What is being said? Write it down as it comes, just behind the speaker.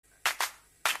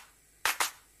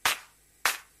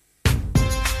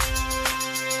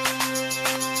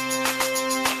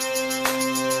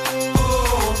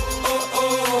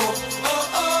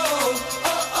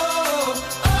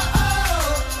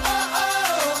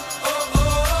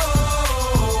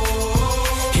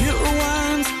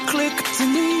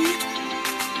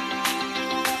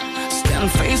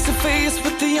face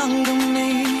with the younger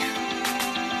me.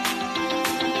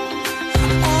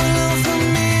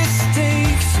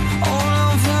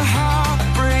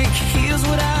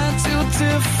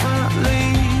 Differently.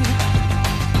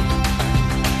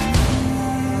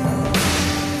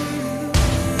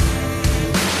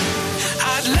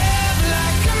 I'd live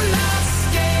like I'm not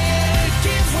scared,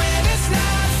 give when it's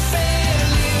not fair,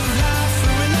 live life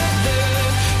for another,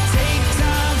 take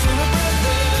time for a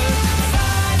brother,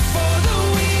 fight for the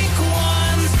weak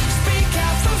ones, speak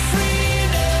out for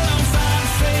freedom, find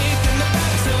faith in the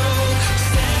battle,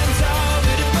 stand tall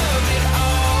but above it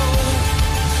all,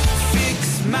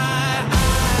 fix my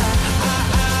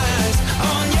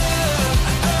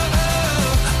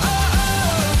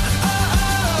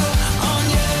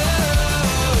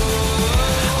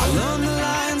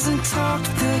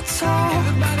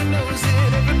everybody knows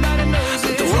it, everybody knows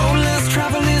it. The road less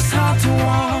traveled is hard to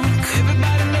walk.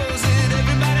 Everybody knows it,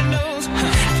 everybody knows.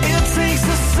 It takes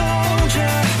a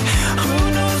soldier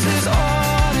who knows his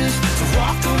orders to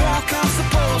walk the walk I'm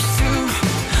supposed to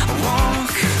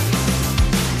walk.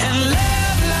 And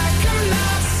live like I'm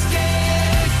not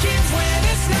scared, give when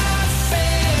it's not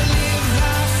fair, live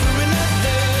life for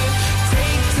another,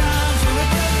 take time for a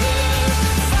brother,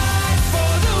 fight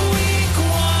for the weak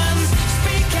ones,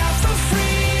 speak out for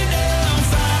freedom,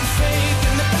 find faith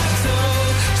in the battle,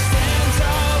 stand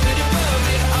tall but above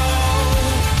it all,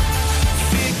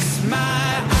 fix my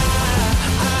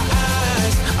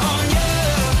eyes on you,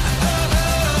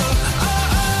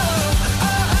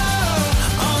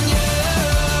 on you.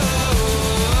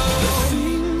 The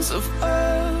things of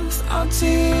earth are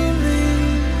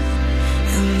teeming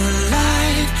in the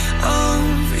light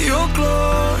of your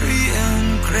glory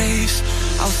and grace.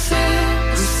 I'll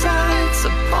set the sights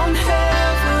upon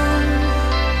heaven,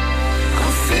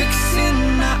 I'm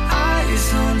fixing my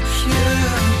eyes on you.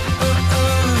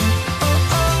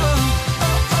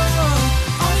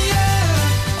 Oh yeah,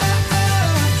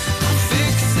 I'm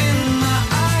fixing my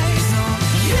eyes on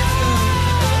you.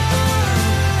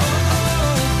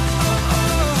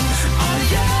 Oh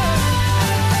yeah,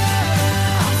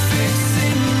 I'm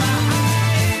fixing my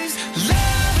eyes.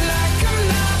 Love like I'm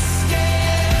not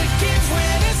scared, give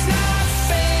when it's not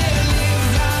fair, live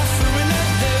life for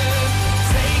another,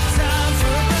 take time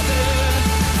for a brother,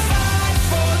 fight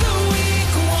for the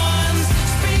weak ones,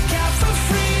 speak out for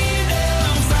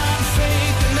freedom, find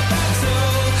faith in the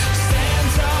battle, stand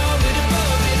tall but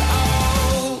above it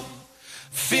all,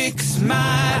 fix my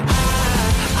eyes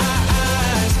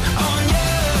on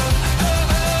you,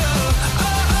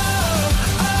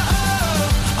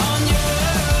 on you.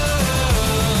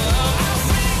 I'll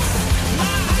fix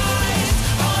my eyes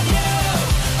on you,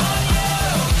 on you.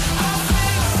 I'll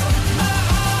fix my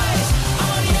eyes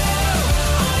on you,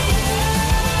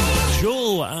 on you.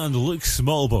 Joel and Luke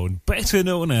Smallbone, better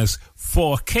known as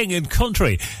For King and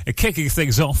Country, kicking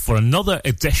things off for another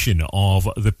edition of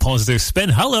The Positive Spin.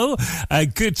 Hello,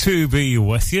 good to be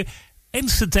with you.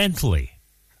 Incidentally,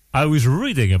 I was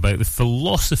reading about the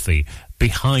philosophy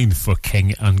behind For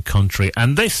King and Country,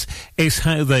 and this is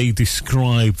how they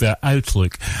describe their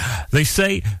outlook. They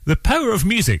say, the power of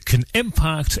music can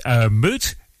impact our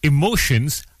mood,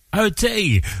 emotions, our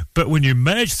day, but when you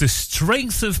merge the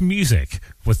strength of music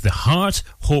with the heart,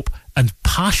 hope and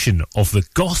passion of the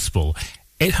gospel,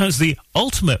 it has the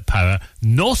ultimate power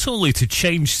not only to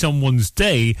change someone's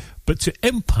day, but to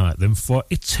impact them for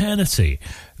eternity.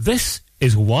 This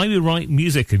is why we write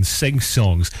music and sing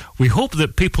songs. We hope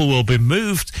that people will be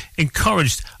moved,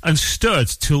 encouraged and stirred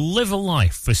to live a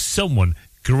life for someone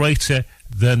greater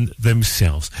than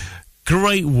themselves.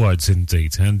 Great words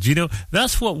indeed. And, you know,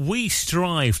 that's what we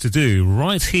strive to do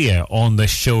right here on this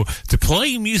show, to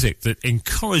play music that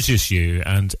encourages you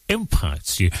and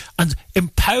impacts you and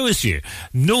empowers you,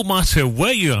 no matter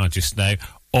where you are just now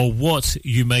or what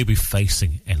you may be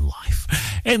facing in life.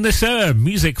 In this hour,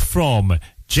 music from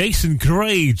Jason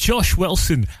Gray, Josh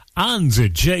Wilson and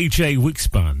JJ Weeks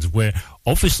Band. We're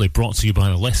obviously brought to you by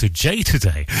Alessa J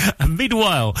today. And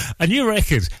meanwhile, a new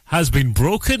record has been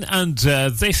broken, and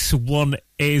this one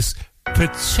is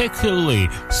particularly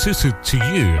suited to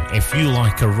you if you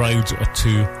like a round or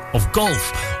two of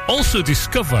golf. Also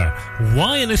discover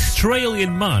why an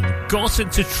Australian man got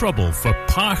into trouble for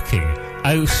parking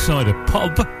outside a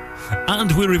pub,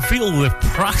 and we reveal the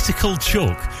practical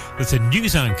joke that a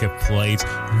news anchor played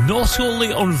not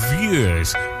only on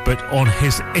viewers but on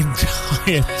his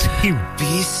entire team.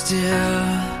 Be still,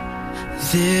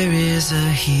 there is a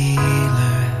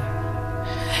healer.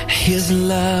 His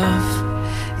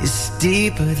love is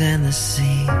deeper than the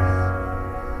sea.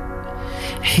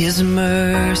 His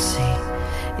mercy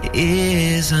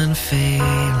is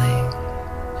unfailing.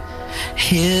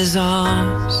 His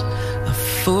arms, a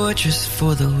fortress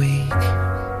for the weak.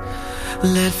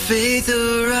 Let faith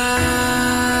arise.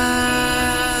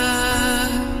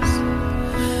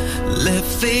 Let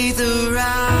faith arise.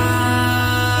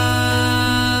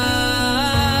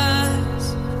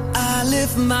 I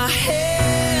lift my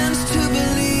hands to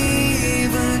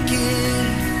believe again.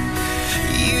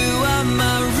 You are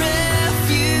my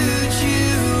refuge,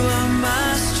 you are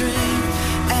my strength.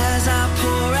 As I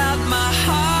pour out my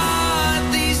heart,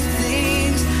 these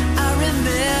things I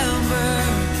remember.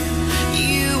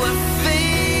 You are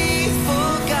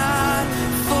faithful, God,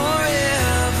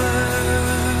 forever.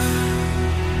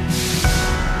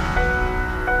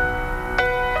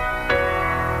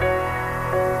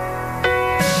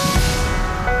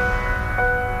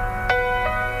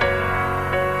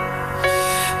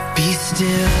 Be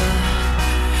still,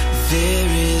 there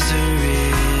is a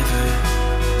river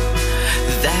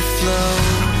that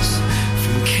flows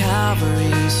from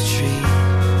Calvary's tree,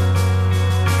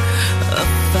 a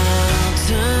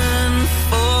fountain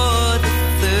for the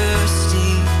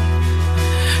thirsty.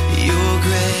 Your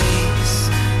grace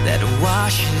that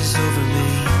washes over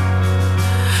me.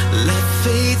 Let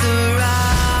faith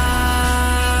arise.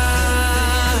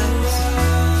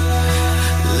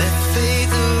 Let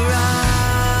faith arise.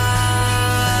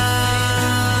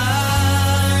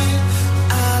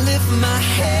 I lift my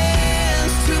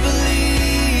hands to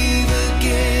believe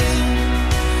again.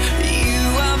 You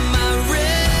are my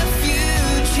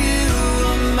refuge, you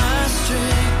are my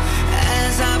strength.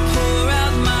 As I pour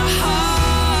out my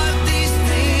heart, these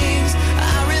things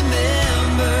I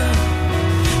remember.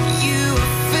 You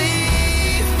are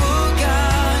faithful,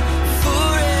 God,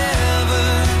 forever.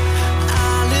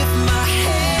 I lift my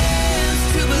hands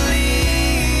to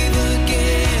believe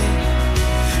again.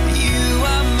 You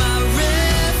are my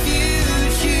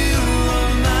refuge, you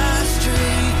are my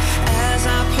strength. As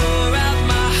I pour out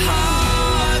my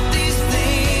heart, these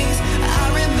things I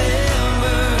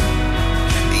remember.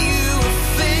 You are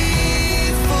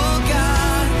faithful,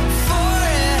 God,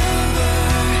 forever.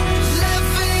 Let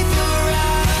faith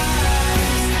arise.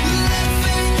 Let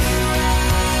faith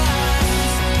arise.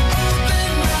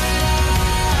 Open my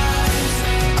eyes.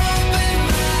 Open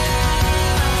my eyes.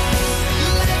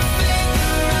 Let faith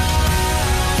arise.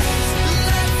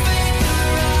 Let faith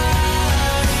arise.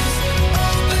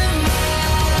 Open my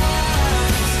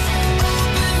eyes.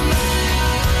 Open my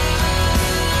eyes.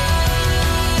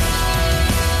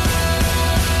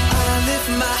 I lift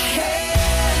my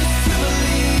hands to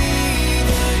believe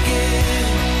again.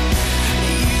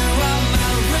 You are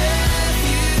my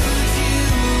refuge, you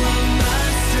are my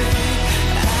strength.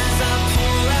 As I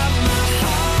pour out my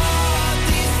heart,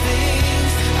 these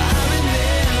things I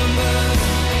remember.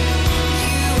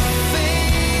 You are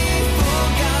faithful,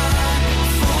 God,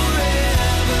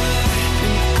 forever.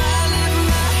 And I lift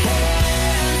my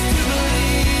hands to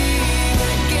believe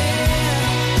again.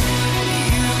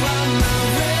 You are my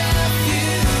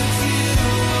refuge, you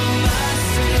are my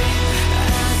strength.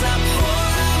 As I pour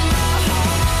out my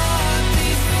heart,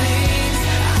 these things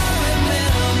I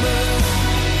remember.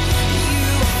 You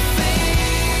are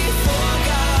faithful,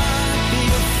 God,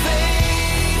 you're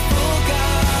faithful,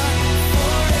 God,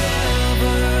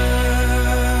 forever.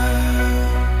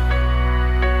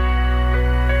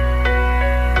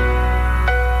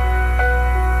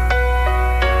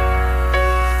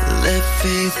 Let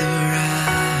faith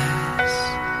arise.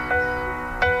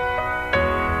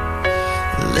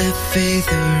 Let faith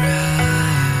arise.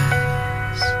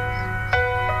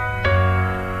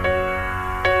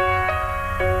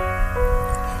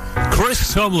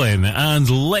 Chris Tomlin and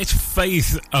Let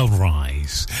Faith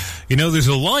Arise. You know, there's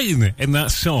a line in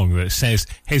that song that says,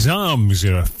 his arms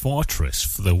are a fortress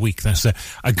for the weak. That's a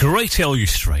great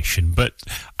illustration. But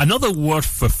another word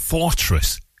for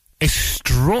fortress is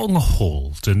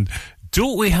stronghold. And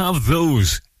don't we have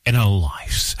those in our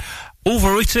lives?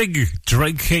 Overeating,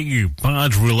 drinking,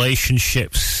 bad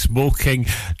relationships, smoking,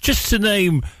 just to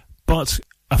name but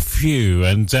a few.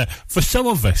 And for some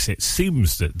of us, it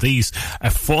seems that these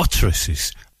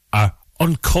fortresses are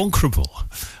unconquerable.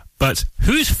 But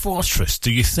whose fortress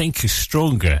do you think is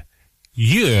stronger,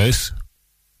 yours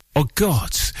or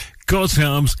God's? God's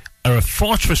arms are a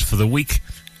fortress for the weak,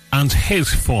 and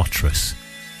his fortress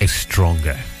is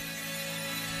stronger.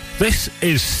 This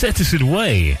is Citizen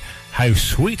Way. How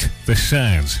sweet this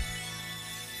sounds.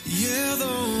 Yeah, though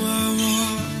I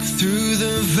walk through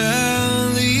the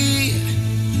valley,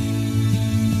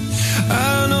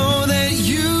 I know that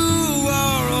you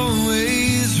are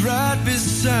always right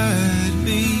beside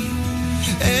me,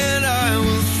 and I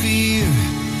will fear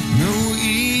no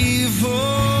evil.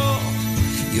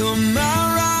 You're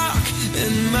my rock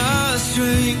and my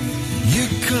strength.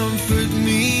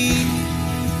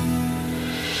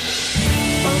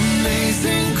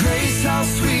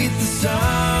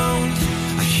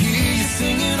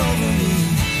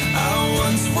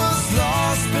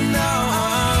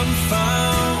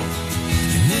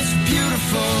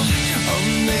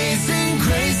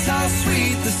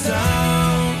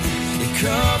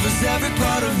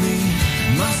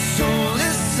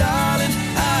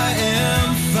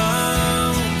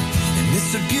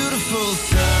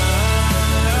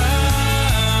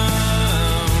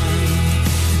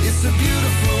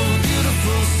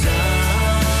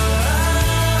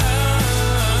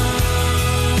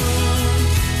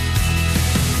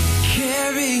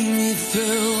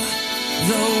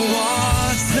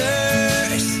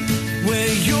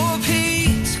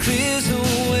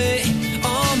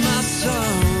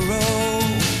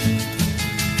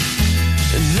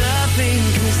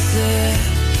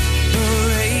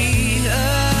 separate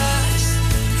us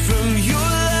from your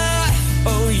love.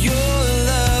 Oh, your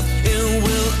love, it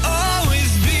will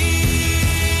always be.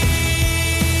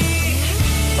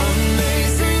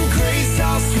 Amazing grace,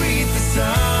 how sweet the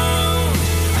sound.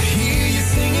 I hear you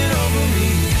singing over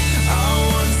me. I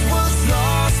once was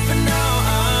lost, but now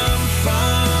I'm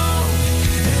found.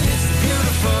 And it's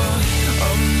beautiful.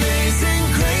 Amazing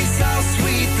grace, how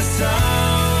sweet the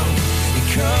sound. It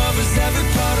covers every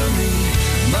part of me.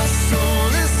 My soul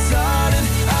is silent,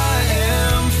 I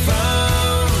am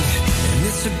found. And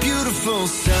it's a beautiful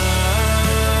sound.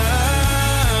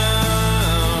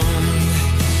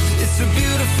 It's a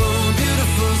beautiful,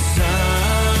 beautiful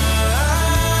sound.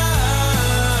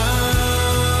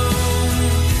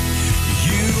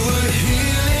 You were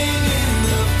healing in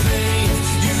the pain.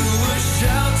 You were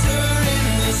shelter in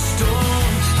the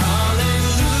storm.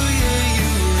 Hallelujah,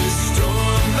 you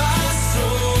restore my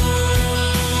soul.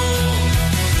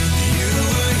 You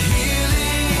were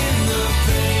healing in the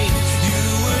pain. You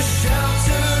were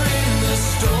shelter in the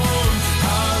storm.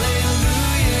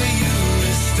 Hallelujah, you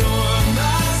restore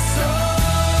my soul.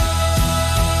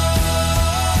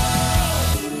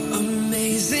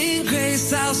 Amazing grace,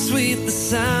 how sweet the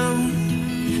sound.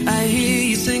 I hear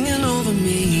you singing over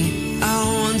me. I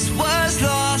once was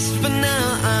lost, but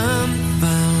now I'm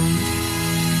found.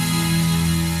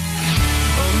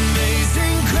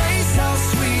 Amazing grace, how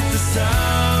sweet the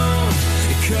sound.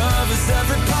 It covers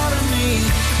every part of me.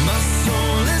 My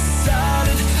soul is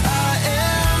silent, I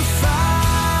am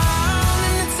found.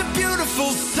 And it's a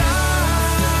beautiful sound.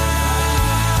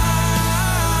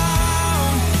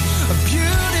 A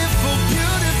beautiful,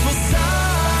 beautiful sound.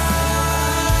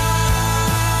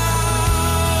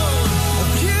 A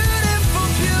beautiful,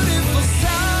 beautiful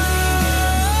sound.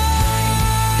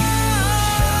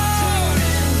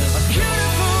 A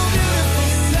beautiful, beautiful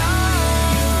sound.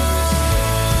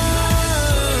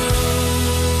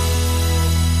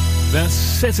 That's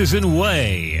Citizen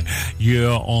Way.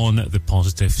 You're on the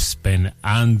Positive Spin,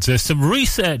 and some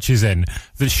research is in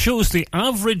that shows the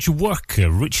average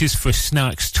worker reaches for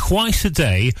snacks twice a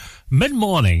day,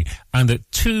 mid-morning and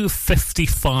at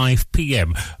 2:55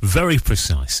 p.m. Very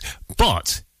precise.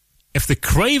 But if the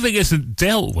craving isn't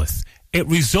dealt with, it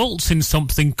results in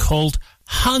something called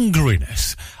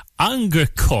hungriness, anger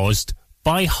caused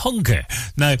by hunger.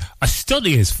 Now, a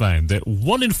study has found that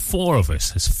 1 in 4 of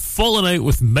us has fallen out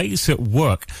with mates at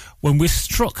work when we're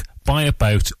struck by a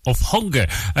bout of hunger.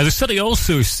 And the study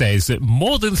also says that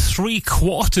more than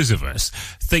 3/4 of us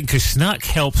think a snack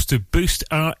helps to boost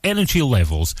our energy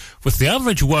levels, with the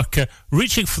average worker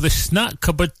reaching for the snack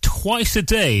cupboard twice a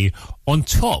day on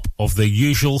top of the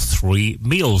usual 3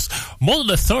 meals. More than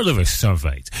a third of us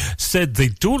surveyed said they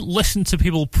don't listen to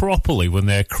people properly when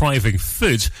they're craving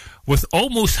food, with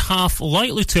almost half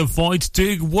likely to avoid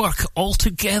doing work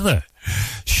altogether.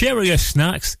 Sharing your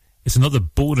snacks is another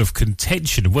bone of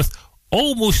contention, with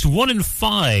almost 1 in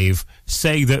 5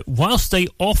 saying that whilst they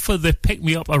offer the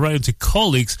pick-me-up around to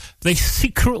colleagues, they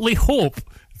secretly hope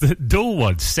that no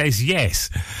one says yes.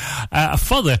 A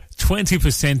further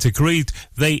 20% agreed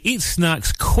they eat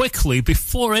snacks quickly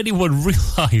before anyone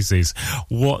realises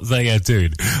what they are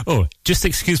doing. Oh, just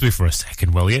excuse me for a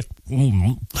second, will you?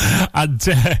 And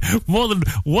more than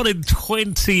 1 in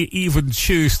 20 even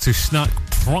choose to snack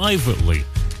privately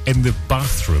in the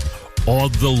bathroom or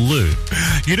the loo.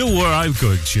 You know where I'm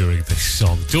going during this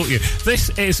song, don't you? This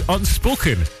is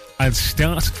Unspoken and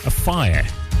Start a Fire.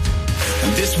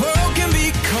 This world can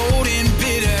be cold and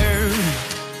bitter.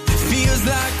 It feels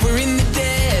like we're in the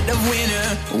dead of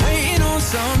winter, waiting on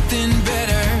something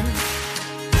better.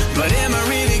 But am I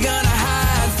really gonna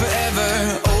hide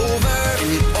forever? Over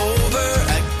and over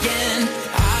again,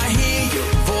 I hear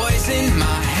your voice in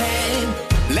my head.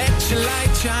 Let your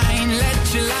light shine,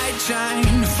 let your light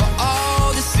shine for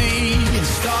all to see.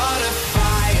 Start a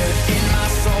fire in my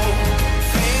soul,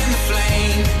 fan the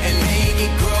flame and make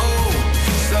it grow.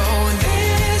 So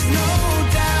there's no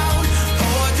doubt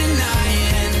or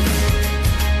denying.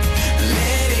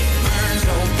 Let it burn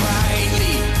so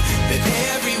brightly that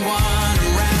everyone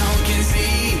around can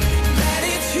see.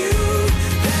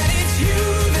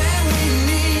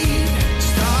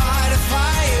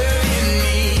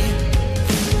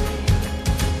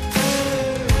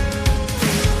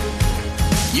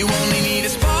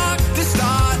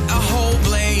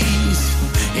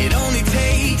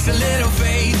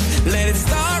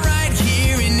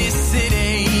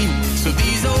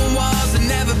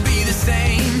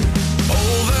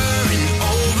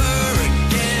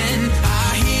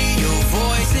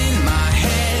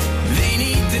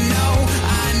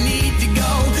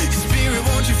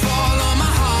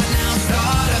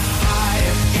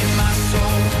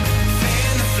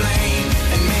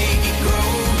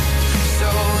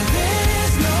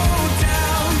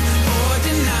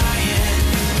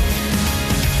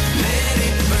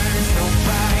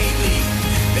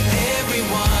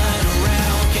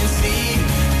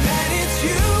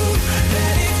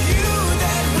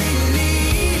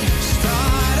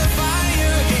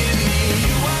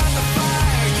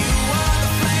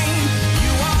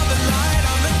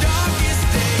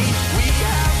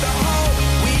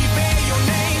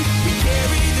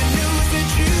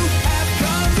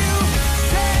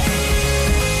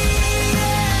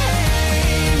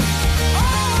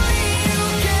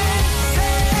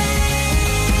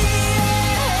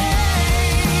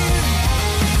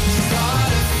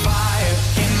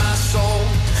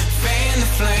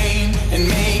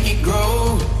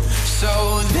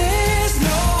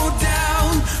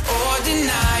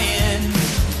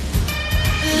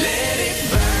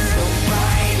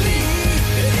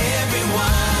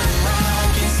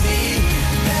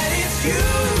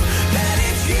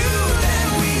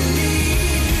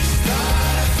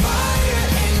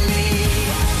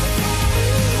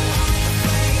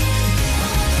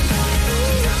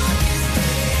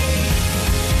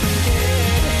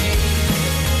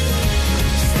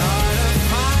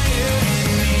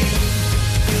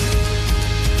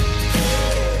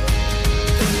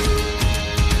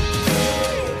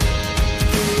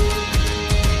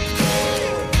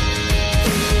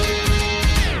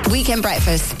 Weekend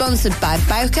Breakfast, sponsored by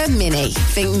Bowker Mini.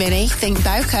 Think Mini, think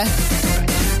Bowker.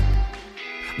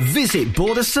 Visit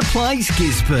Border Supplies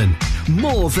Gisborne.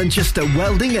 More than just a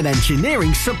welding and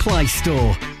engineering supply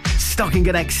store. Stocking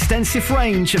an extensive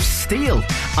range of steel,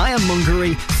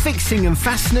 ironmongery, fixing and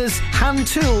fasteners, hand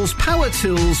tools, power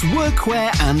tools,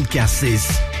 workwear and gases.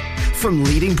 From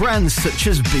leading brands such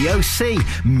as BOC,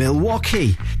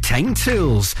 Milwaukee, Tang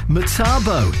Tools,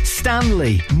 Metabo,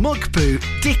 Stanley, Muck Boot,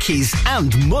 Dickies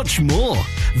and much more.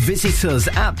 Visit us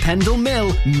at Pendle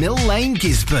Mill, Mill Lane,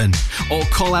 Gisborne, or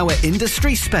call our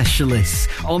industry specialists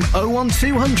on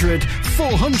 01200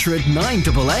 400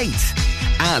 988.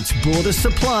 At Border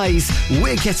Supplies,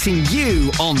 we're getting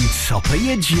you on top of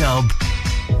your job.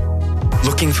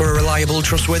 Looking for a reliable,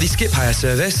 trustworthy skip hire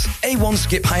service? A1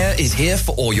 Skip Hire is here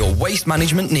for all your waste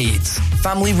management needs.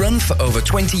 Family run for over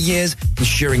 20 years,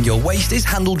 ensuring your waste is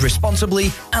handled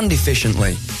responsibly and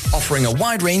efficiently. Offering a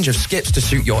wide range of skips to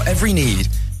suit your every need,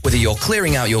 whether you're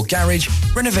clearing out your garage,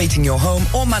 renovating your home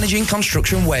or managing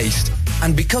construction waste.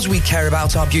 And because we care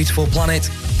about our beautiful planet,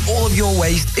 all of your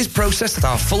waste is processed at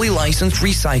our fully licensed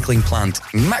recycling plant,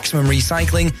 maximum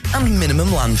recycling and minimum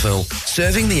landfill,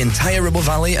 serving the entire Ribble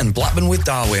Valley and Blackburn with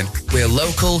Darwen. We're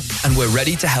local and we're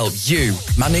ready to help you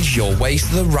manage your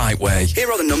waste the right way.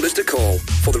 Here are the numbers to call.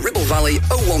 For the Ribble Valley,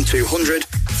 01200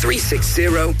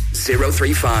 360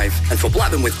 035. And for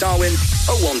Blackburn with Darwen,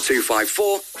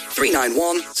 01254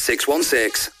 391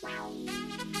 616.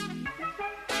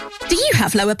 Do you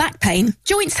have lower back pain,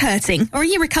 joints hurting, or are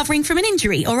you recovering from an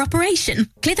injury or operation?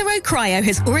 Clitheroe Cryo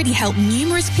has already helped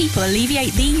numerous people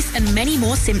alleviate these and many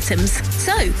more symptoms.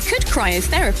 So, could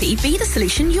cryotherapy be the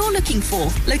solution you're looking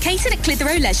for? Located at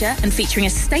Clitheroe Leisure and featuring a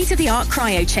state-of-the-art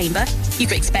cryo chamber, you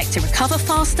can expect to recover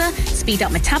faster, speed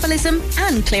up metabolism,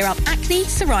 and clear up acne,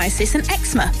 psoriasis, and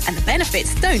eczema. And the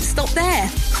benefits don't stop there.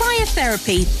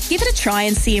 Cryotherapy. Give it a try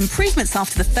and see improvements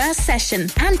after the first session,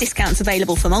 and discounts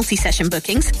available for multi-session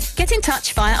bookings. Get in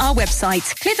touch via our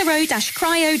website,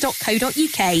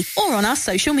 clitheroe-cryo.co.uk, or on our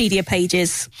social media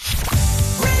pages.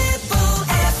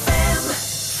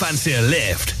 Fancy a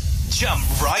lift? Jump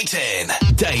right in.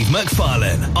 Dave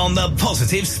McFarlane on The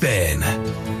Positive Spin.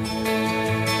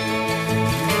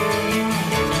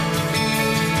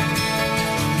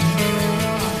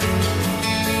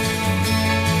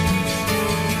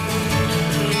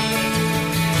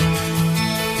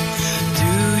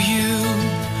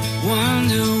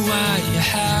 Wonder why you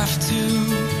have to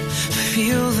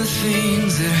feel the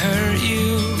things that hurt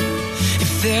you.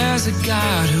 If there's a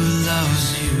God who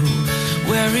loves you,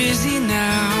 where is he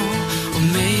now? Or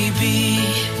maybe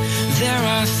there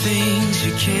are things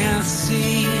you can't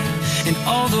see, and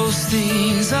all those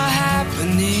things are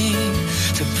happening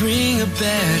to bring a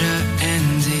better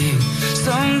ending.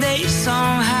 Someday,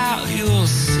 somehow, you'll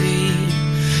see,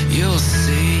 you'll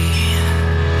see.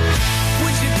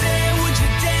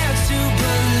 To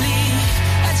believe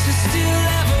that you still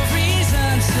have a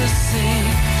reason to sing,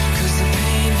 'cause the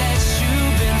pain that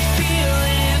you've been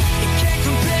feeling, it can't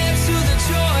compare to the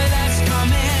joy that's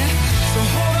coming. So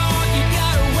hold on, you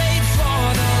gotta wait for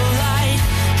the light.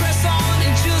 Press on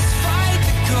and just fight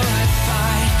the good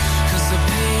fight, 'cause the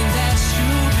pain that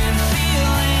you've been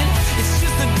feeling, it's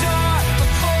just the dark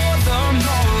before the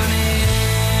morning.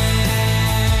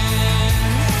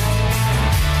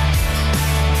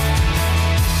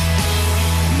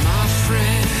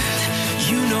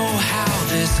 You know how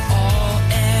this all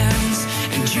ends,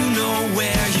 and you know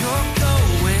where you're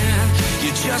going.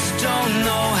 You just don't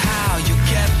know how you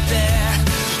get there.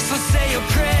 So say a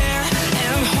prayer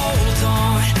and hold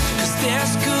on, 'cause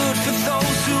there's good for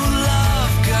those who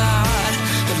love God.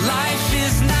 But life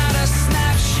is not a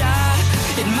snapshot.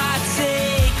 It might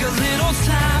take a little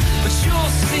time, but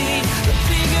you'll see the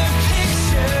bigger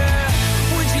picture.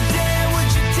 Would you dare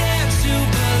to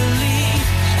believe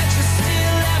that you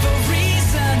still have a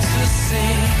reason to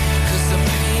sing? 'Cause the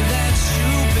pain that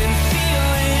you've been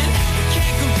feeling, it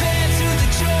can't compare to the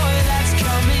joy that's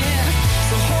coming.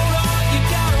 So hold on, you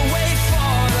gotta wait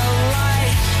for the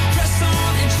light. Press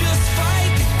on and just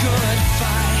fight the good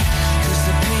fight, 'cause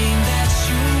the pain that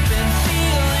you've been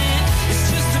feeling, it's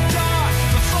just the dark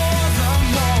before the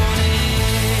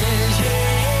morning.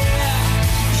 Yeah.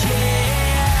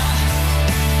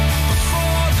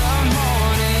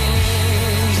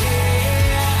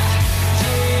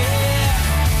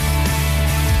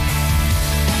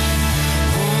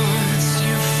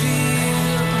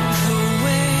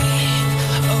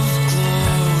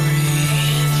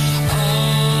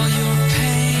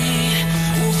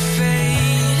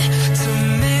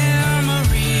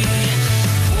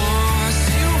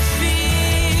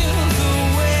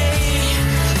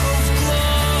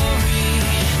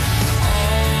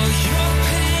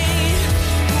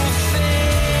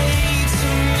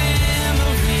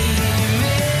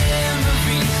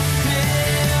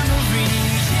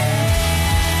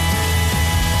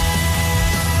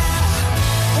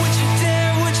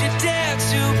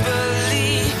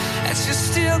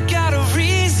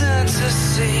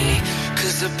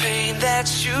 'Cause the pain that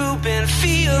you've been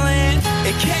feeling,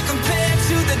 it can't compare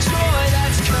to the joy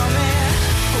that's coming.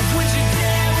 But would you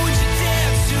dare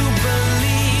to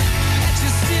believe that you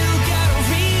still got a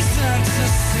reason to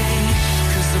sing?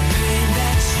 'Cause the pain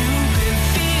that you've been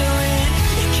feeling,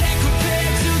 it can't compare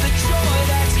to the joy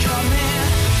that's coming.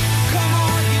 Come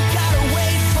on, you gotta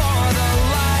wait for the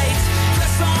light.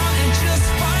 Press on and just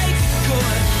fight the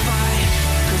good fight.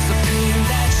 'Cause the pain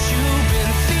that you've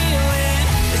been feeling,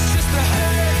 it's just the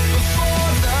hurt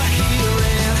before the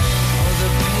healing. Or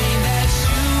the pain that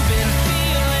you've been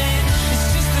feeling, it's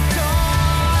just the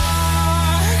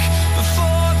dark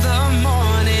before the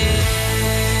morning.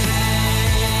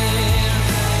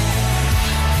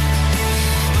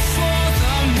 Before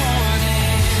the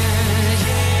morning,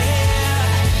 yeah,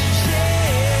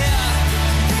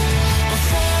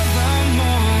 before the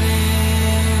morning.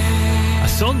 A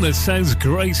song that sounds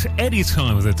great any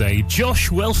time of the day. Josh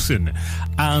Wilson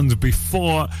and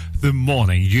Before the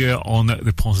Morning. You're on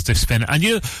the Positive Spin. And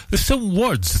there's some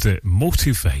words that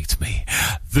motivate me.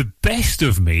 The best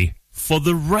of me for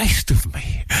the rest of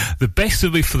me. The best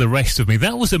of me for the rest of me.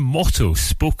 That was a motto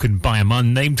spoken by a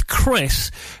man named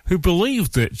Chris, who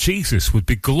believed that Jesus would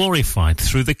be glorified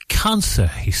through the cancer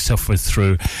he suffered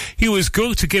through. He was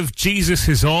going to give Jesus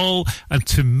his all and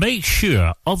to make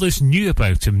sure others knew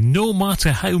about him, no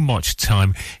matter how much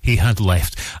time he had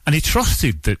left. And he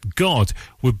trusted that God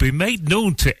would be made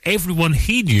known to everyone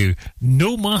he knew,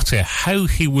 no matter how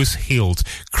he was healed.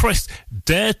 Chris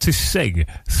dared to sing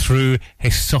through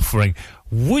his suffering.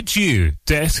 Would you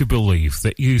dare to believe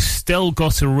that you still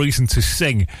got a reason to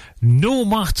sing, no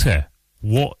matter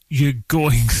what you're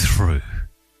going through?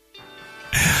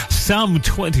 Psalm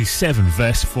 27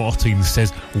 verse 14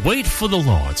 says, "Wait for the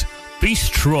Lord, be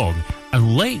strong,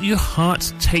 and let your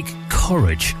heart take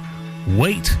courage.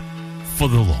 Wait for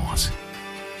the Lord."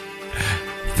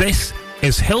 This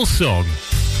is Hillsong.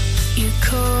 You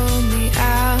call me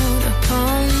out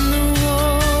upon the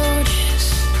waters,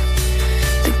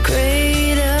 the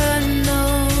great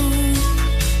unknown,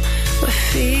 where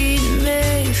feet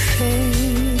may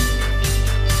fail,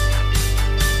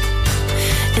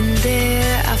 and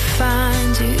there I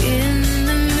find you in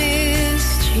the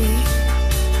mystery,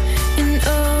 in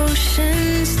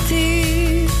oceans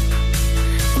deep,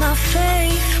 my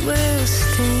faith will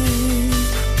stand.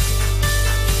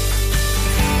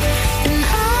 And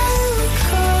I will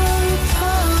call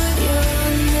upon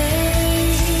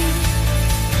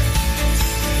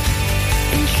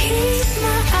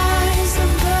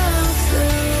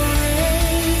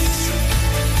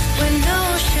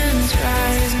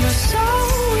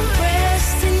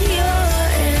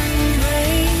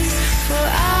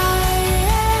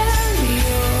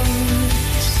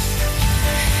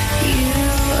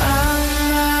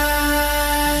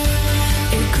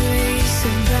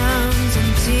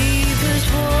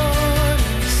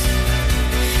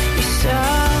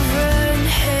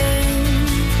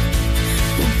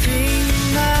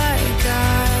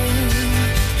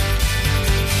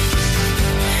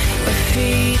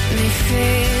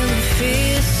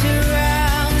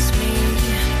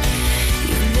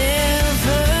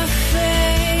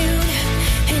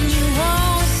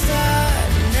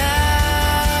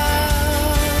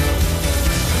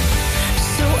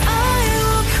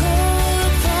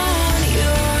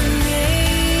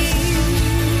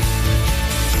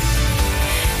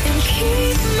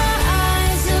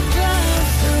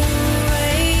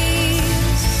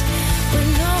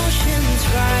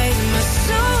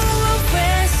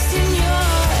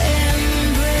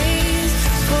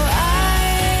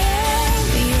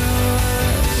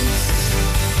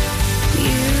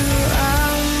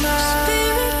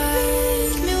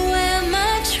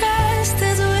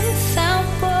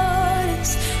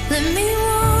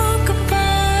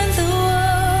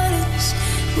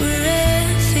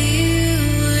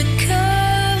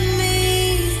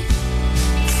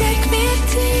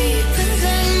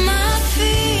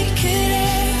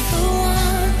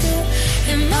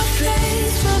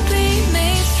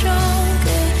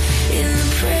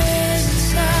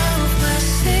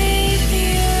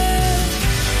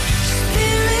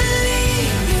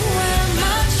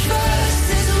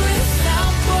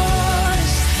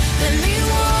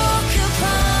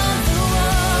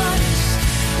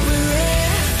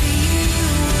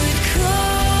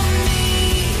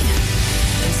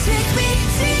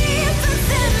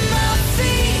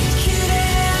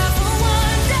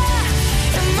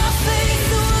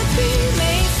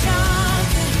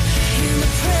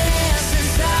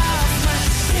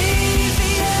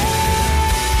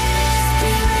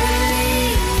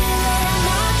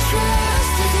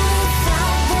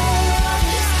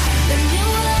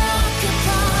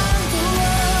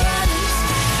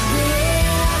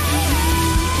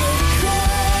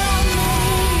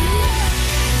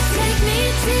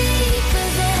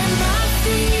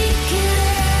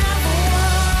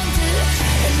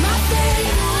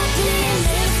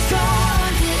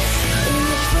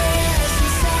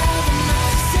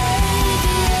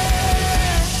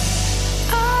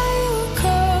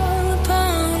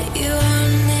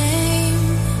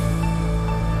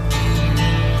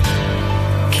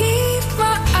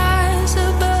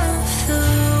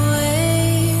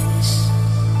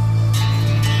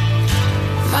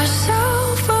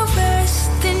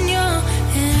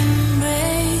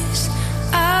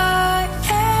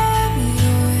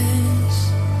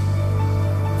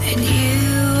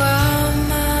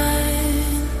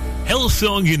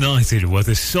Hillsong United with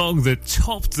a song that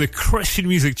topped the Christian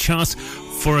music charts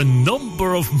for a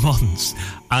number of months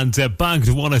and bagged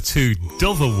 1 or 2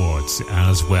 Dove Awards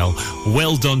as well.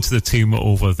 Well done to the team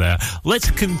over there. Let's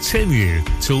continue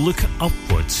to look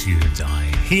upwards, you and I.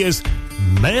 Here's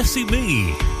Mercy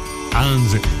Me and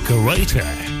Greater.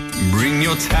 Bring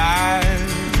your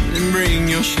tithe and bring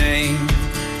your shame.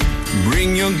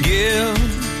 Bring your guilt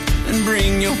and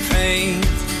bring your pain.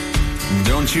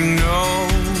 Don't you know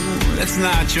that's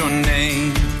not your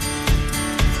name?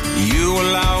 You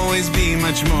will always be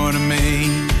much more to me.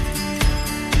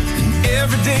 And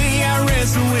every day I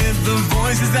wrestle with the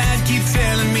voices that keep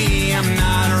telling me I'm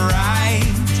not right.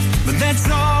 But that's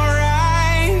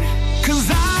alright, 'cause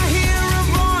I hear a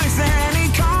voice and he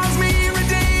calls me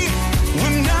redeemed.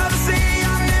 When others say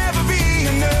I'll never be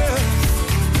enough.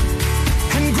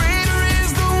 And greater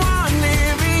is the one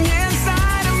living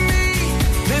inside of me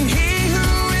than he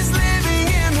who is living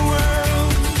in the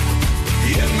world.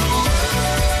 In the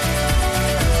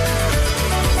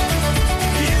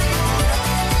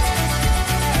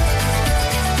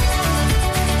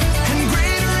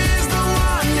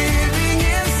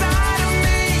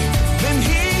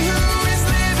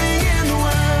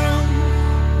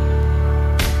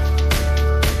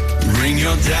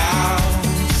your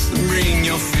doubts and bring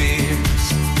your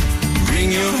fears.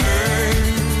 Bring your hurt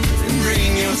and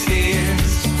bring your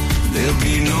tears. There'll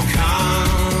be no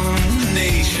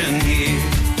condemnation here.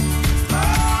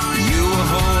 You are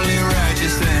holy,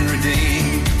 righteous, and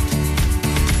redeemed.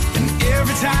 And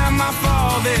every time I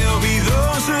fall, there'll be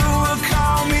those who will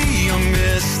call me a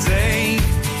mistake.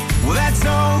 Well, that's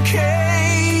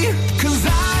okay, 'cause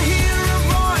I hear a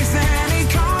voice and he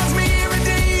calls me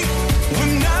redeemed.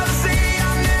 When others say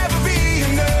I'll never be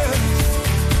enough.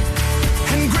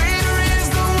 And greater is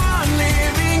the one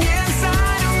living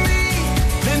inside of me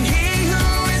than he who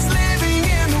is living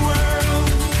in the world.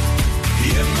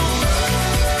 In the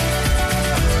world.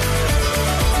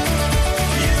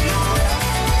 In the world.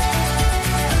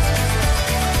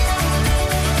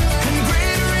 And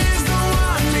greater is the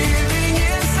one living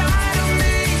inside of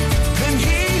me than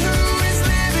he who is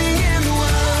living in the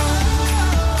world.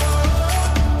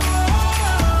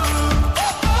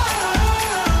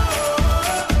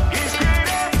 He's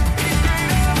greater.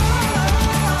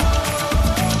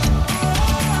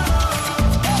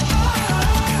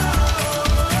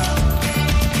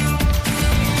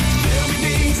 There'll be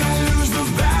days I lose the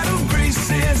battle. Grace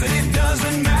says that it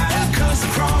doesn't matter, 'cause the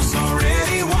cross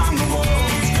already won the war.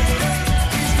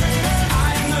 I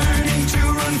am learning to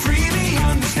run freely,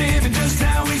 understanding just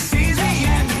how he sees me,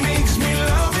 and it makes me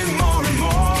love him more and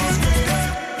more.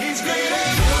 He's greater.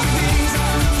 There'll be days I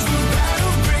lose the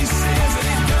battle. Grace says that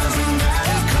it doesn't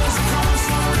matter, 'cause the cross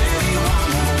already won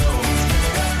the war.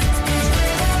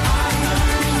 I'm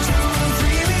learning to run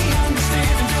freely,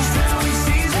 understanding just how he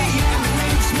sees me, and it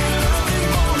makes me love him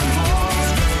more and more.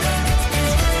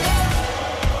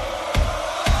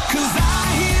 'Cause I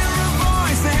hear a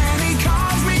voice and he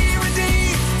calls me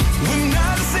redeemed. When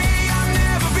others say I'll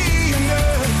never be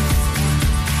enough.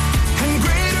 And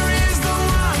greater is the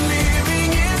one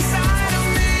living inside of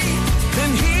me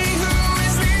than he who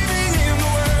is living in the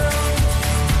world.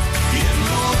 In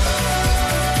the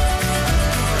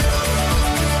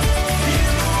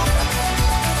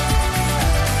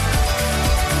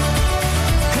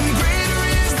And greater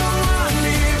is the one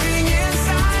living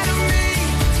inside of me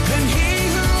than he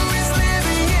who is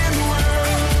living in the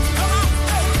world.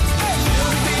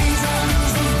 There'll be days I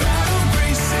lose the battle.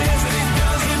 Grace says that it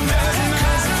doesn't matter,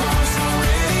 'cause the cross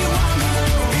already won the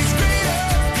war. He's greater.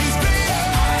 He's greater.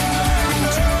 I'm learning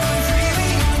to run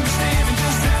freely, understanding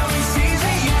just how he sees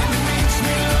me, and it makes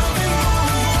me love him more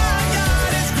and more.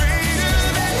 God is greater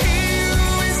than he who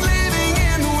is living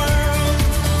in the world.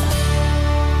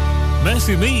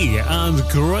 Mercy Me and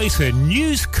Greater.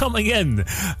 News coming in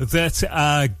that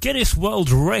Guinness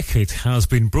World Record has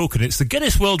been broken. It's the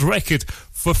Guinness World Record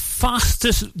for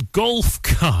fastest golf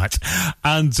cart.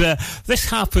 And this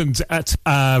happened at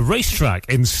a racetrack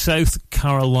in South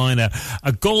Carolina.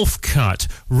 A golf cart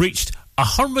reached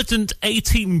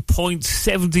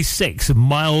 118.76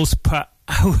 miles per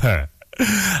hour,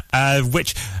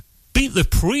 which beat the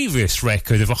previous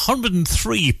record of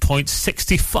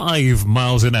 103.65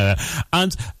 miles an hour.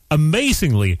 And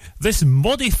amazingly, this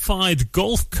modified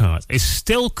golf cart is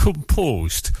still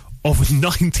composed of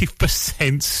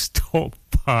 90% stock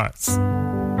parts.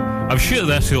 I'm sure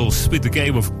that will speed the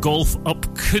game of golf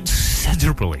up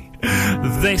considerably.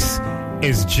 This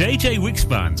is JJ Weeks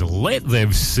Band. Let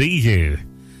them see you.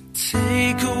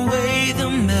 Take away the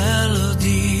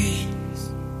melodies.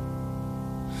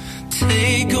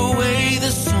 Take away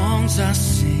the songs I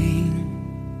sing.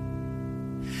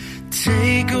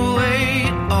 take away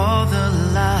all the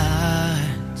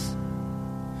lies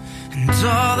and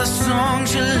all the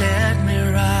songs you let me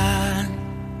write.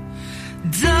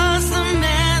 Does the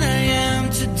man I am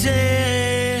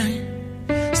today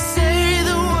say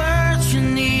the words you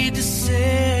need to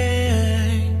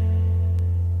say?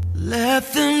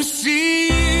 Let them see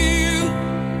you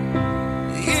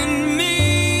in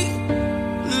me.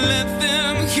 Let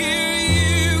them hear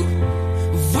you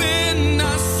when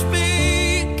I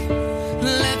speak.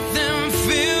 Let them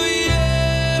feel you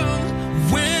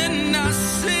when I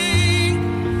sing.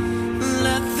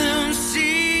 Let them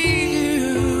see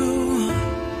you.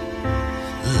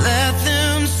 Let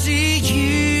them see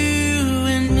you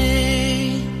in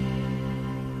me.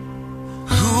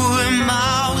 Who am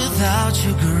I without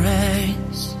your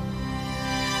grace?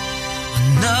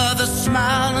 Another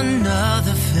smile,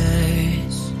 another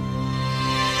face,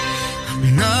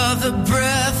 another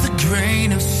breath, a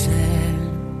grain of sand,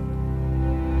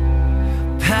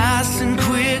 passing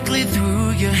quickly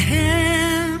through your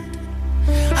hand.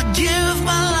 I give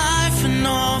my life and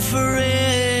offer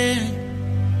it.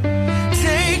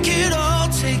 Take it all,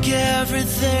 take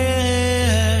everything.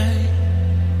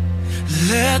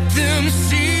 Let them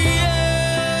see you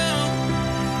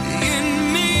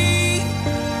in me.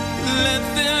 Let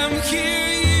them hear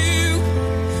you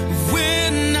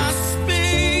when I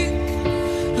speak.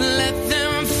 Let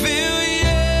them feel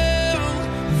you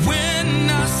when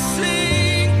I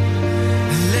sing.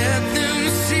 Let them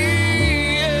see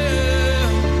you.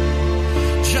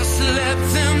 Just let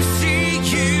them see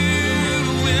you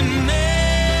in me.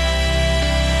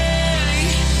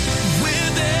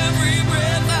 With every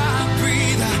breath I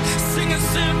breathe, I sing a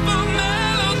simple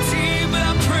melody, but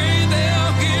I pray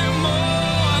they'll hear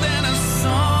more than a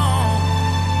song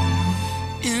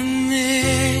in me,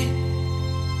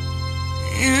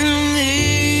 in me.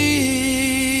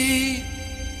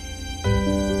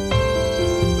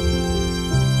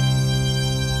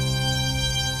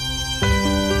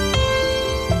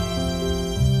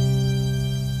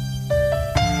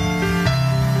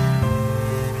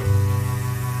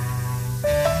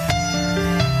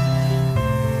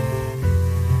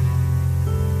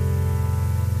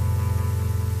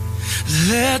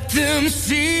 Let them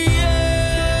see you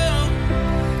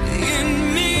in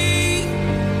me.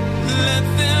 Let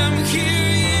them hear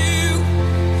you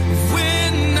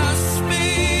when I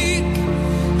speak.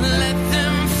 Let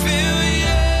them feel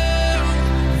you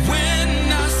when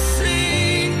I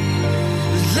sing.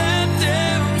 Let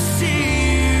them see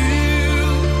you.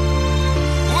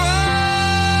 Oh,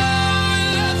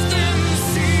 let them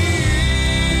see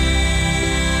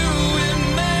you in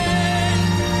me.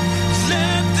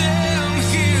 Let them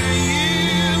hear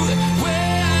you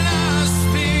when I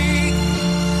speak.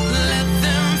 Let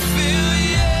them feel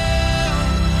you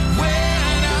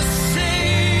when I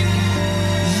sing.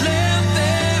 Let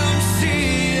them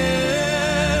see you.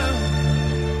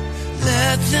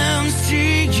 Let them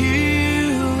see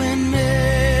you in me.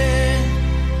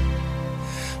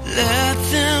 Let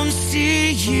them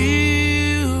see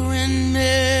you in me.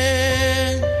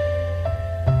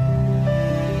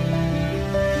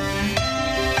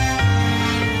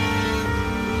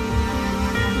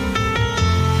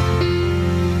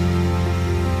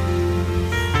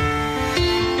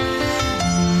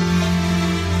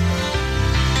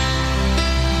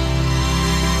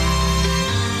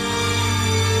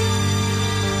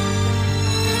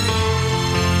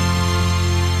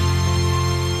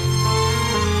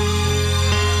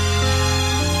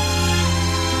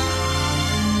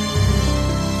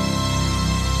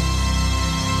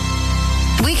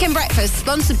 Weekend Breakfast,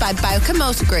 sponsored by Bowker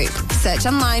Motor Group. Search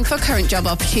online for current job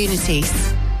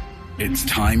opportunities. It's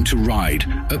time to ride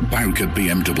at Bowker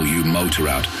BMW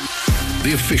Motorrad,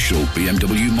 the official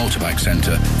BMW motorbike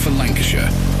centre for Lancashire.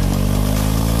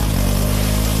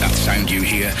 That sound you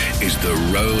hear is the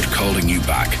road calling you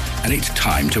back, and it's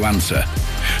time to answer.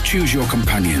 Choose your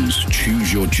companions,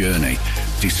 choose your journey,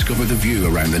 discover the view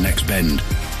around the next bend,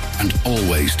 and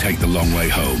always take the long way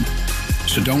home.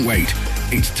 So don't wait.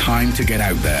 It's time to get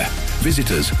out there.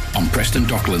 Visit us on Preston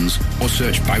Docklands or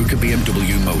search Bowker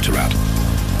BMW Motorrad.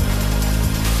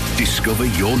 Discover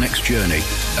your next journey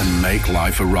and make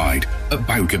life a ride at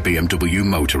Bowker BMW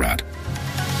Motorrad.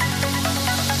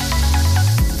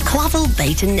 Clavel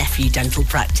Bait and Nephew Dental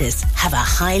Practice have a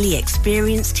highly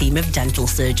experienced team of dental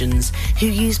surgeons who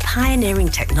use pioneering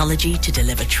technology to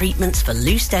deliver treatments for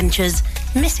loose dentures,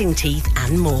 missing teeth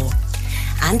and more.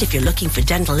 And if you're looking for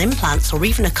dental implants or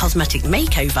even a cosmetic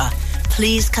makeover,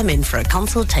 please come in for a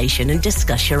consultation and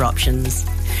discuss your options.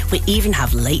 We even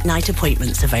have late night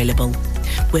appointments available.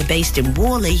 We're based in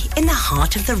Worley in the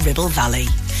heart of the Ribble Valley.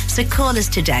 So call us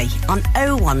today on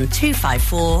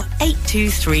 01254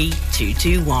 823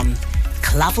 221.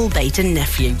 Clavel Bait and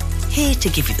Nephew, here to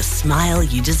give you the smile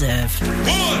you deserve.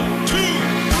 1, 2, 3,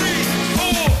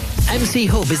 4. MC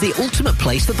Hub is the ultimate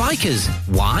place for bikers.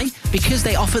 Why? Because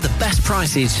they offer the best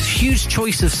prices, huge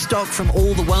choice of stock from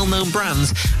all the well-known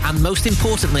brands, and most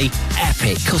importantly,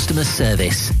 epic customer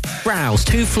service. Browse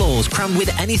 2 floors crammed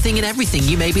with anything and everything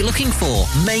you may be looking for.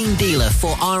 Main dealer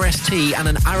for RST and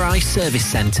an RI service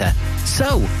centre.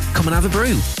 So, come and have a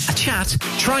brew, a chat,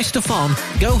 try stuff on,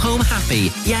 go home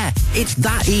happy. Yeah, it's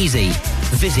that easy.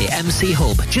 Visit MC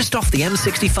Hub just off the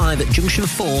M65 at Junction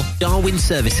 4, Darwin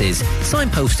Services.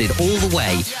 Signposted all the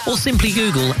way, or simply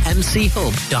Google MC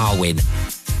Hub Darwin.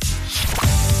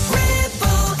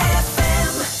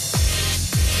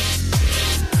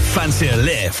 Fancy a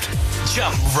lift?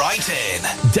 Jump right in.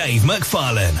 Dave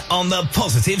McFarlane on the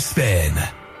Positive Spin.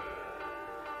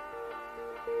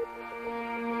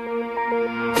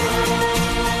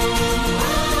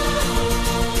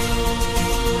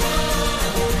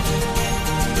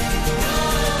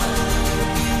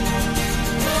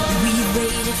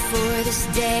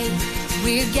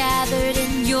 We're gathered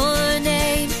in your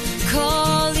name,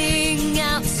 calling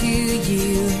out to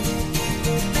you.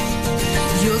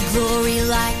 Your glory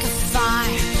like a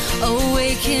fire,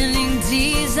 awakening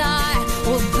desire,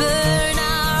 will burn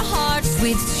our hearts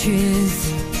with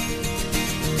truth.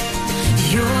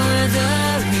 You're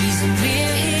the reason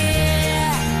we're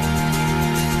here.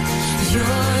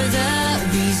 You're the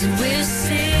reason we're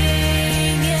singing.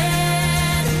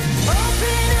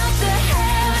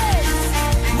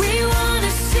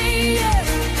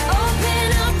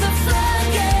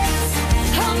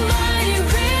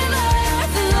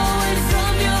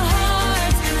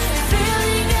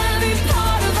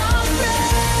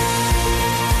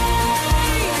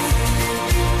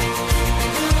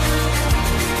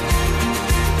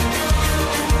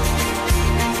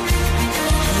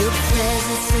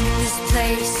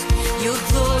 Your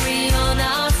glory on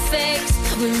our face,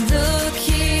 we're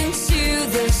looking to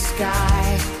the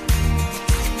sky.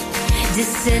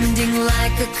 Descending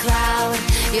like a cloud,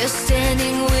 you're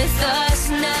standing with us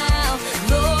now.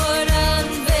 Lord,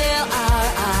 unveil our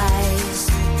eyes.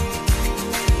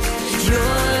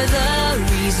 You're the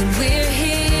reason we're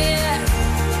here.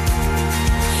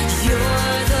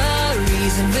 You're the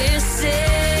reason we're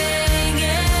singing.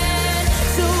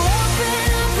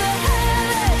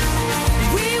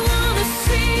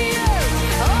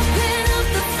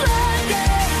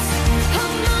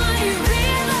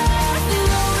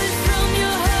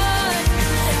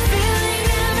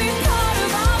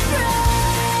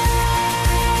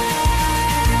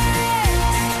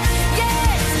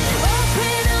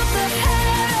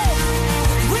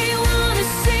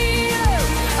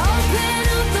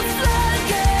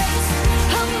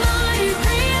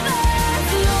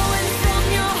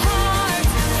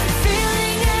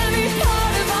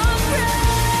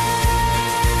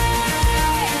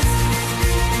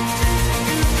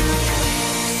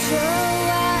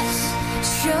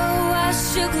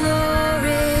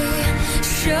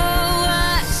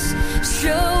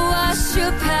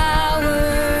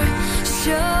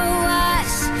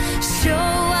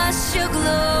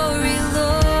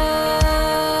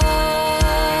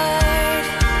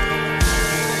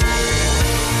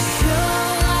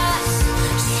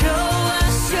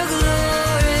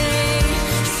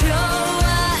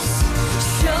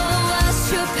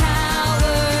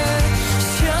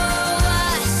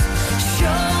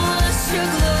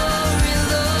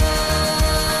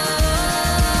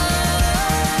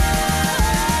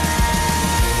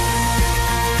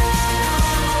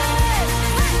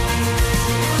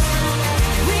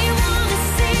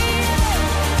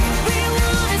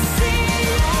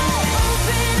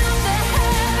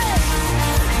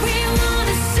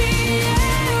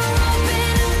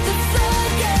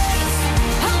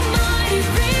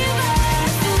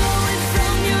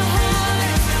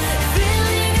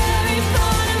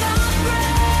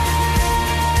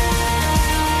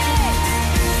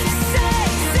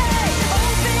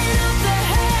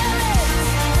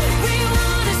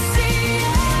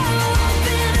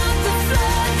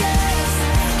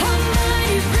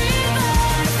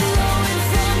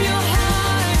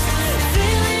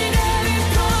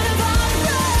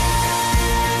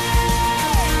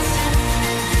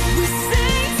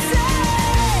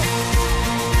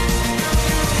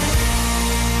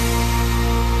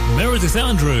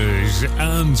 Andrews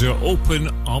and Open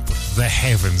Up the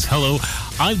Heavens. Hello,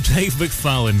 I'm Dave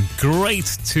McFarlane.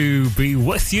 Great to be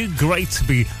with you. Great to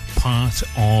be part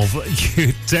of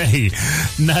your day.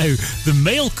 Now, the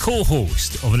male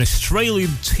co-host of an Australian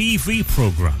TV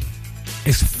programme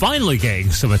is finally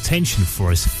getting some attention for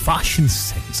his fashion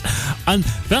sense. And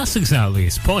that's exactly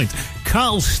his point.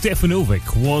 Karl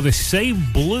Stefanovic wore the same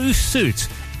blue suit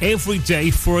every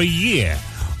day for a year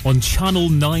on Channel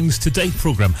 9's Today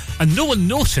programme, and no one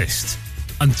noticed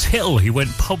until he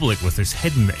went public with his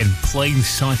hidden in plain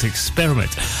sight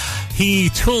experiment. He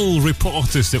told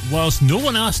reporters that whilst no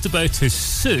one asked about his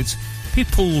suit,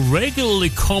 people regularly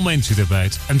commented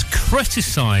about and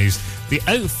criticised the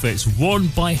outfits worn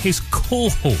by his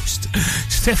co-host.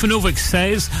 Stefanovic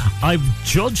says, "I've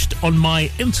judged on my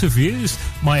interviews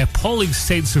my appalling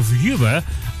sense of humour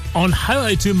on how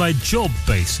I do my job,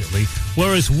 basically,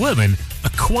 whereas women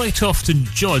are quite often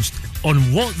judged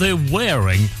on what they're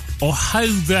wearing or how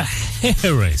their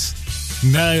hair is."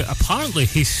 Now, apparently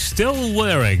he's still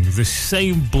wearing the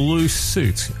same blue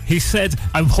suit. He said,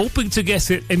 "I'm hoping to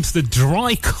get it into the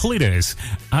dry cleaners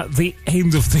at the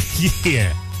end of the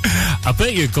year." I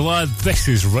bet you're glad this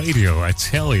is radio, I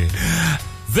tell you.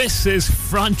 This is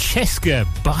Francesca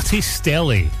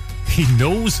Battistelli. He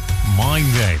knows my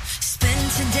name.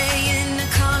 Spend today in a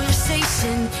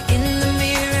conversation in the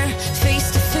mirror, face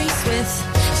to face with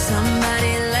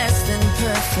somebody less than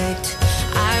perfect.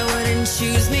 I wouldn't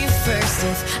choose me first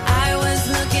if I was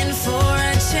looking for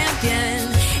a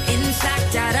champion. In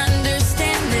fact, I'd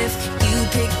understand if you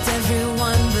picked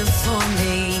everyone before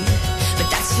me. But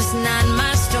that's just not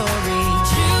my story.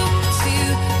 True to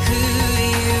who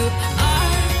you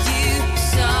are, you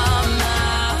saw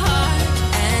my heart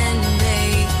and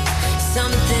made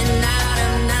something out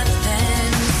of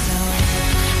nothing. So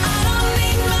I don't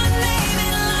need my name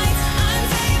in lights. I'm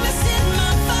famous in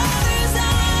my Father's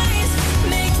eyes.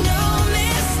 Make no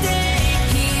mistake,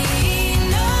 He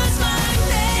knows my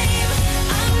name.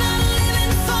 I'm not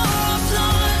living for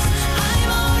applause. I'm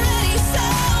already so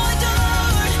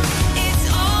adored. It's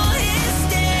all His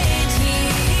stage. He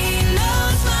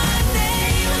knows my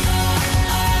name.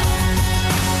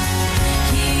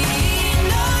 He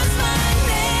knows my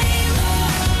name.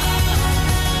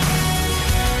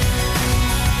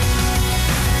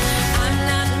 I'm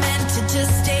not meant to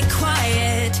just stay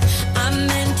quiet. I'm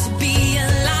meant to be a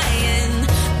lion.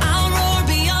 I'll roar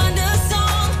beyond a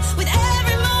song with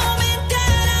every moment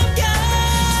that I've got.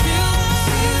 True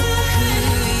to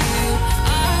who you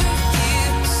are, you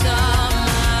saw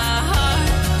my heart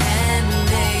and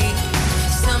made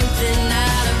something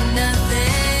out of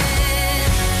nothing.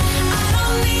 I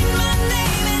don't need my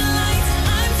name in lights.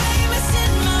 I'm famous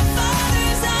in my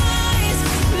Father's eyes.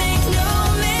 Make no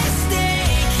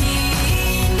mistake, He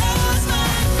knows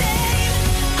my name.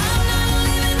 I'm not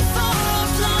living for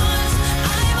applause.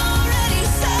 I'm already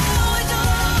so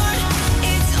adored.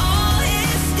 It's all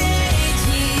His stage.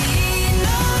 He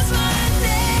knows my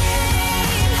name.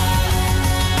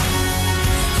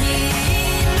 He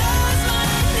knows my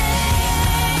name.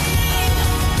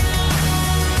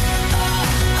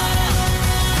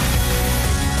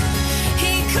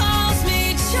 He calls me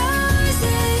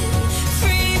chosen,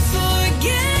 free,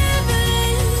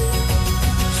 forgiven,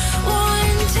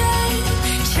 wanted,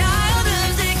 child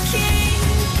of the King.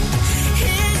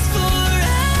 His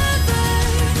forever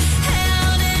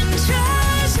held in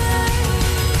treasure.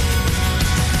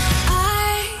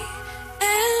 I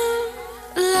am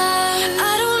loved.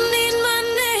 I don't need my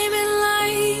name in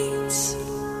lights.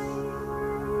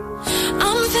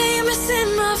 I'm famous in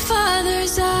my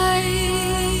Father's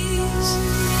eyes.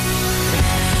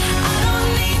 I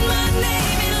don't need my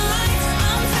name in lights.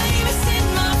 I'm famous in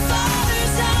my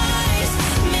Father's eyes.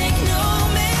 Make no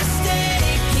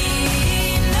mistake, He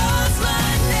knows my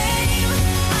name.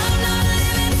 I'm not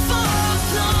living for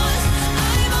applause.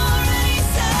 I'm already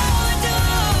so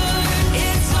adored.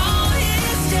 It's all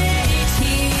His stage.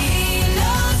 He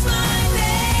knows my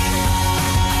name.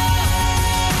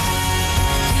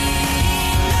 He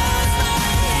knows my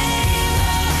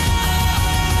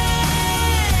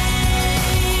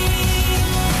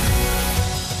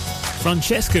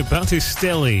Francesca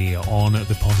Battistelli on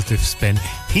The Positive Spin.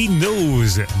 He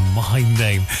knows my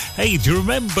name. Hey, do you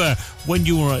remember when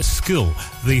you were at school,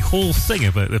 the whole thing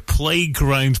about the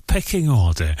playground picking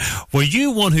order? Were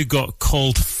you one who got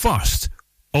called first,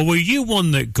 or were you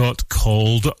one that got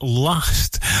called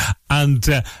last? And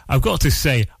I've got to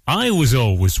say, I was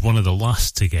always one of the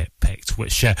last to get picked,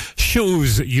 which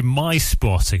shows you my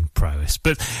sporting prowess.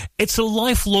 But it's a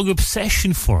lifelong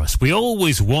obsession for us. We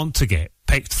always want to get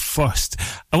picked first.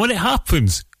 And when it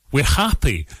happens, we're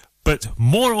happy. But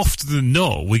more often than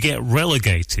not, we get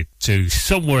relegated to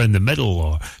somewhere in the middle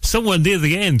or somewhere near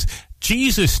the end.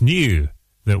 Jesus knew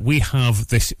that we have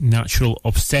this natural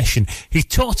obsession. He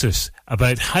taught us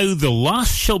about how the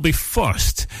last shall be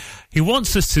first. He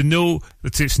wants us to know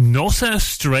that it's not our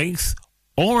strength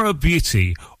or a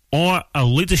beauty or a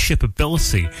leadership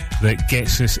ability that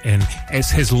gets us in. It's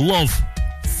his love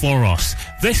for us.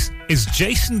 This is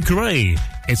Jason Gray.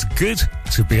 It's good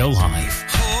to be alive.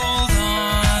 Hold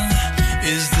on,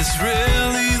 is this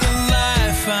really the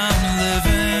life I'm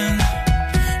living?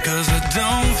 'Cause I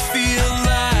don't feel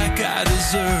like I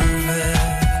deserve it.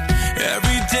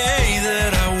 Every day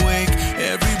that I wake,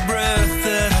 every breath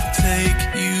that I take,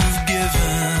 you've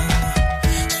given.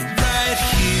 So right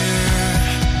here,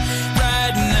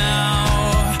 right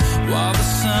now, while the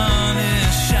sun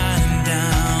is shining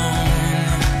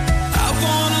down, I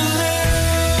wanna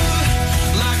live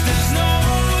like there's no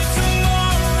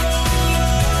tomorrow,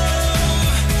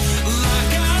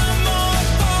 like I'm on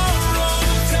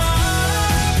borrowed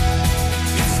time.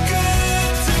 It's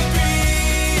good to be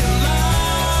alive.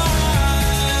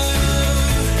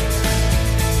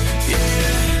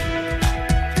 Yeah.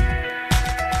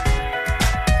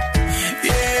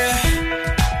 Yeah.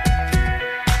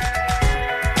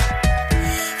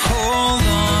 Hold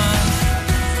on.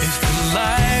 If the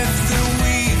life that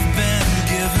we've been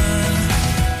given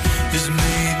is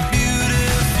made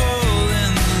beautiful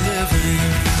in the living,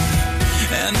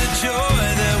 and the joy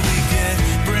that we get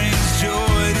brings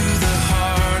joy to the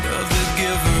heart of the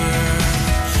giver,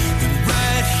 then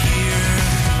right here,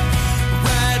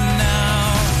 right now,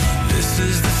 this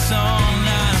is the song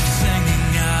I'm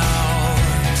singing out.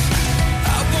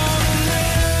 I wanna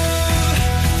live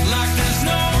like there's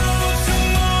no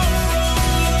tomorrow,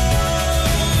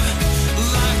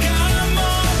 like I'm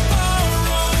on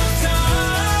borrowed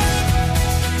time.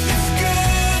 It's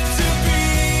good to be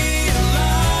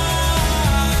alive.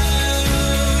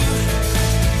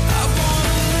 I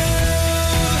wanna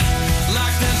live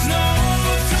like there's no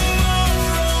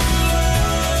tomorrow,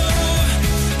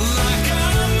 like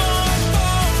I'm on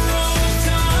borrowed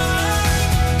time.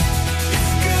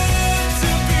 It's good to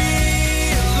be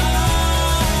alive.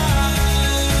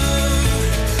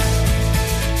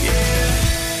 Yeah.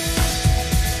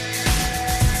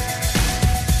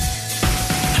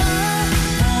 I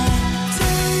won't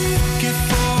take it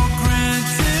for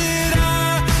granted.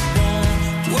 I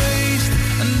won't waste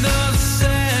another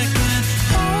second.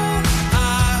 All I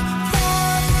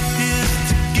want is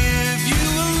to give you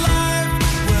a life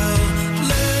well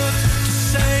lived, to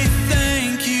say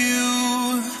thank you.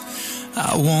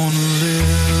 I wanna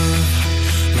live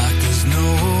like there's no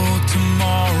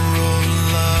tomorrow,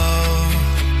 love,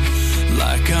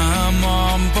 like I'm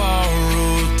on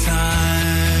borrowed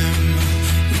time.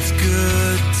 It's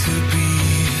good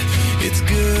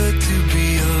to be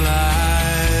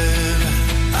alive.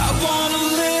 I wanna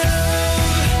live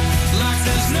like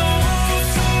there's no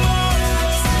tomorrow,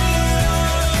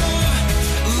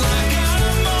 like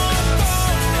I'm on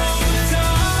borrowed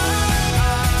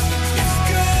time. It's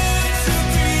good to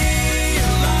be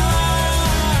alive.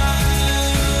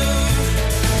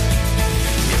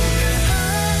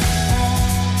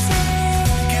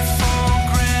 Take it for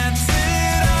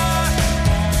granted. I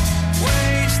won't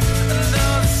waste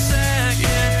another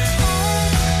second.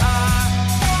 All I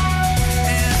want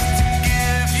is to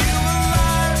give you a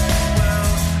life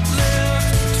well lived,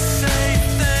 to say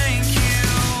thank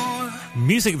you.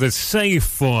 Music that's safe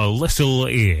for little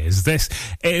ears. This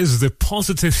is the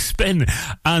Positive Spin.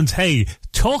 And hey,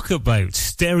 talk about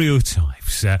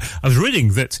stereotypes. I was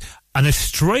reading that an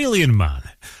Australian man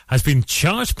has been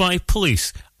charged by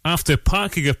police after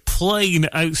parking a plane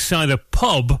outside a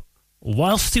pub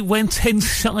whilst he went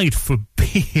inside for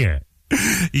beer.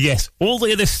 Yes,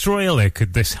 only in Australia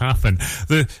could this happen.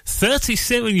 The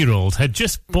 37-year-old had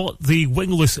just bought the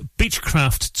wingless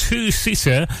Beechcraft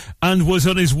 2-seater and was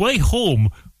on his way home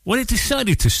when he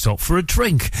decided to stop for a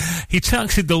drink. He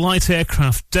taxied the light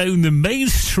aircraft down the main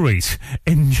street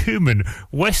in Newman,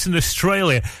 Western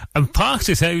Australia, and parked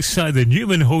it outside the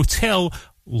Newman Hotel,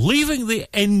 leaving the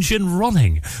engine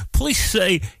running. Police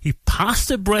say he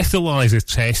passed a breathalyzer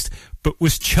test, but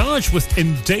was charged with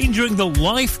endangering the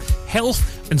life, health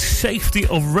and safety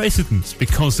of residents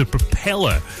because the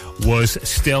propeller was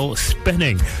still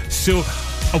spinning. So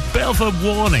a bit of a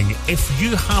warning: if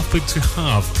you happen to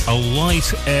have a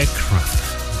light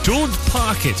aircraft, don't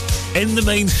park it in the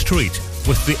main street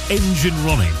with the engine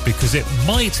running, because it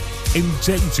might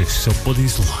endanger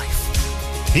somebody's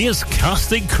life. Here's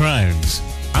Casting Crowns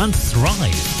and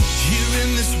Thrive. Here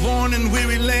in this worn and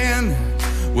weary land,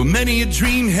 where many a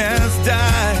dream has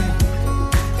died,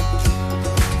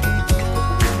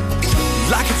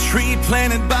 like a tree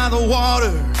planted by the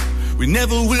water, we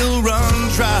never will run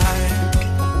dry.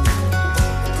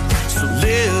 So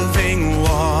living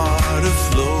water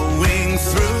flowing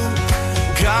through,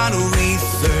 God, we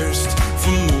thirst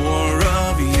for more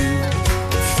of you.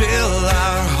 Fill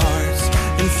our hearts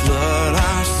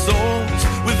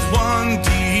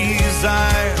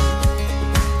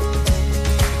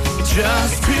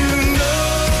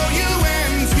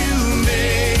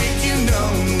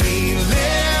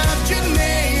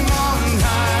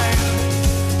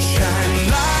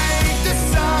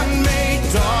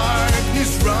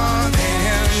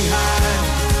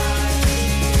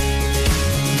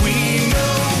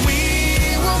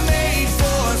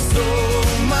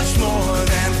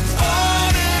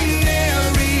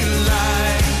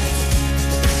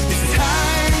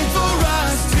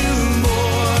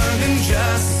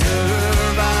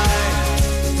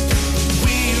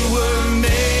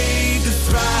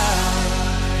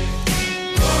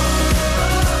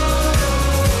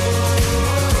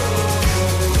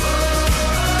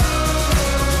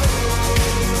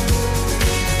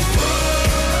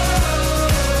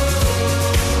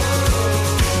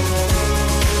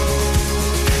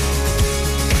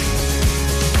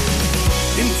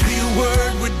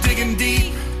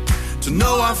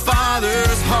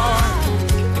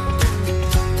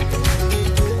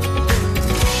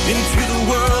Into the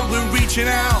world we're reaching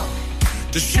out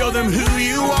to show them who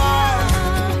you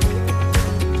are.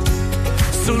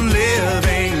 So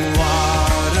living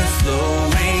water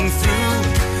flowing through,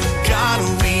 God,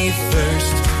 we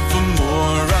thirst for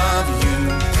more of you.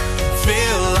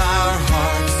 Fill our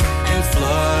hearts and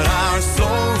flood our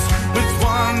souls with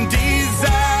one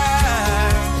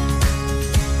desire,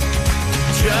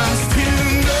 just to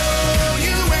know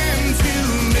you and to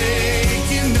make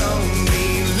you known. We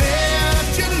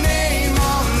lift your name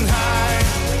on high,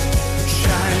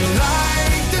 shine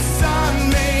like the sun,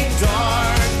 make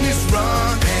darkness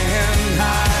run and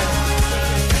hide.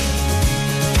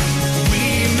 We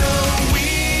know we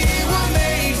were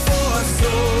made for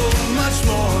so much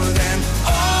more than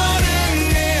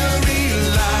ordinary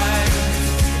life.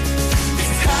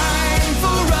 It's time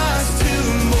for us to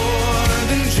more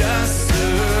than just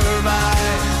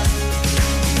survive.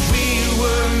 We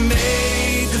were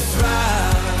made to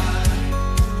thrive.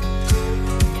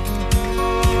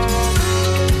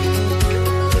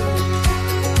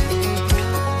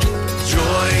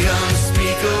 Joy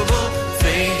unspeakable,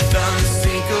 faith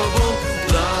unsinkable,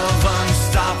 love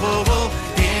unstoppable,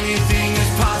 anything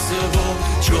is possible.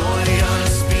 Joy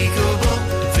unspeakable,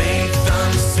 faith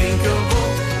unsinkable,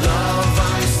 love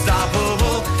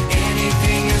unstoppable,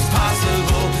 anything is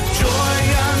possible. Joy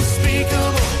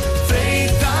unspeakable,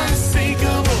 faith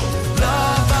unsinkable,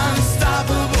 love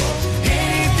unstoppable,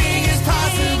 anything is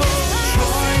possible.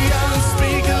 Joy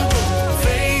unspeakable,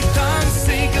 faith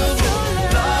unsinkable,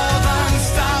 love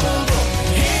unstoppable,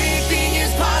 anything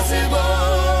is possible.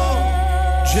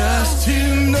 Just to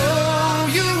know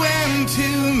you and to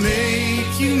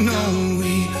make you known,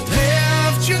 we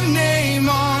lift your name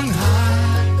on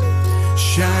high.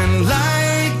 Shine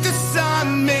like the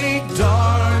sun, make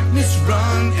darkness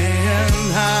run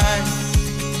and hide.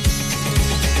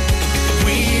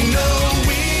 We know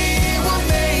we were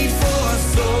made for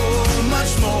so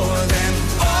much more than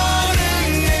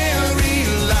ordinary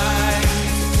life.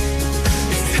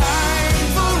 It's time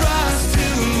for us to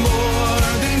more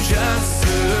than just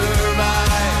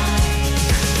survive.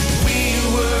 We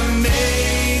were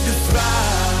made to thrive.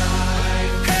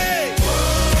 Hey!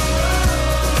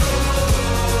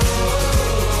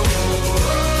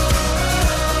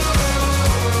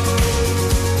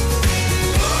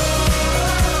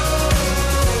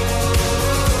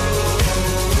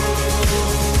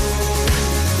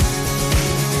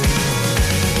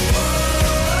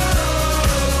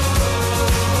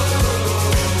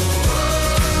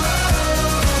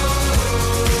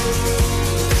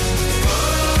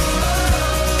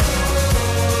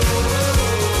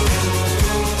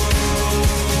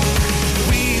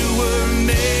 We were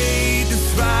made to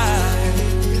thrive.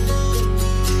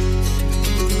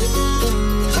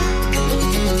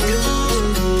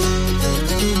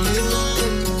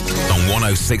 On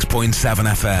 106.7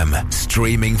 FM,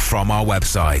 streaming from our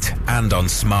website and on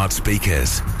smart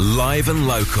speakers, live and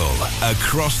local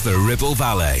across the Ribble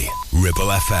Valley. Ribble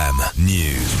FM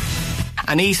News.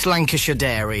 An East Lancashire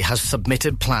dairy has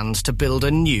submitted plans to build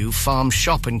a new farm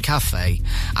shop and cafe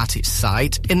at its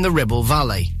site in the Ribble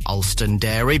Valley. Alston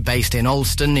Dairy, based in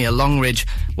Alston near Longridge,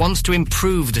 wants to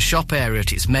improve the shop area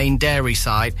at its main dairy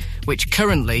site, which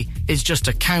currently is just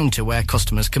a counter where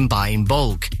customers can buy in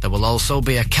bulk. There will also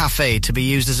be a cafe to be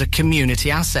used as a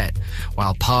community asset,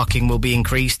 while parking will be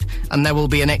increased and there will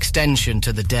be an extension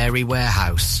to the dairy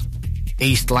warehouse.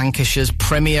 East Lancashire's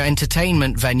premier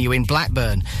entertainment venue in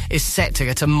Blackburn is set to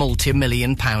get a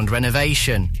multi-million-pound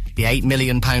renovation. The £8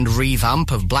 million revamp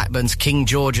of Blackburn's King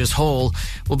George's Hall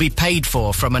will be paid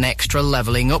for from an extra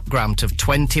levelling up grant of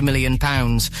 £20 million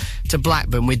to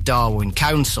Blackburn with Darwen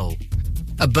Council.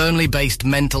 A Burnley-based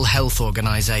mental health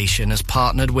organisation has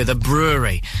partnered with a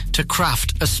brewery to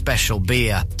craft a special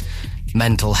beer.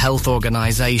 Mental health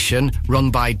organisation,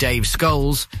 run by Dave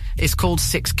Scholes, is called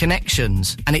Six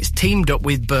Connections, and it's teamed up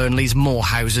with Burnley's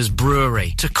Morehouses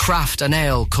Brewery to craft an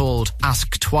ale called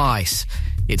Ask Twice.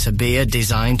 It's a beer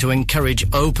designed to encourage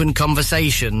open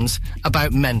conversations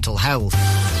about mental health.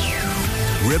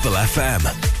 Ribble FM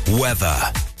weather.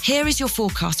 Here is your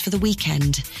forecast for the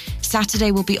weekend.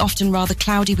 Saturday will be often rather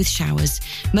cloudy with showers,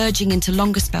 merging into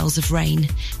longer spells of rain,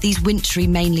 these wintry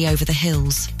mainly over the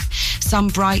hills. Some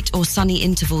bright or sunny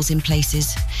intervals in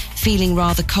places, feeling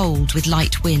rather cold with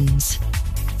light winds.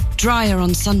 Drier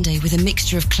on Sunday with a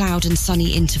mixture of cloud and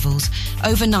sunny intervals.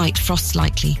 Overnight, frost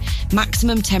likely.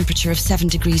 Maximum temperature of 7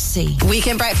 degrees C.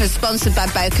 Weekend breakfast sponsored by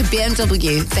Bowker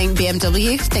BMW. Think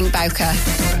BMW, think Bowker.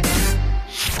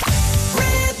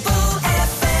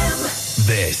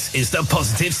 This is The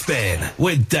Positive Spin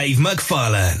with Dave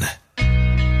McFarlane.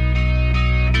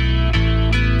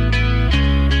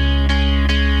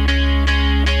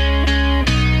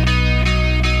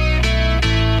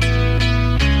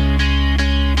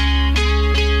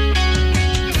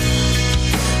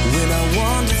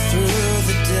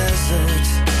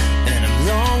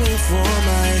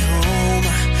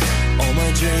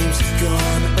 dreams have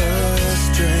gone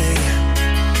astray.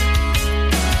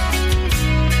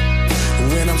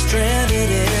 When I'm stranded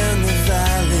in the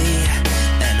valley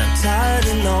and I'm tired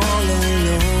and all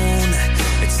alone,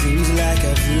 it seems like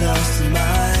I've lost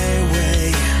my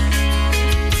way.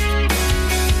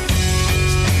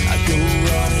 I go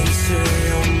running to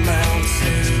your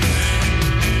mountain,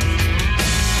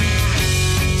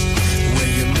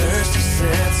 where your mercy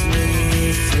sets me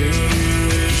free.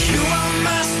 You are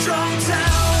my strong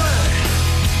tower,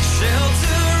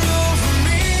 shelter over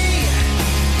me,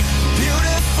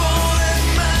 beautiful and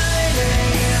mighty,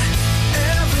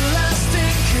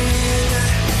 everlasting King.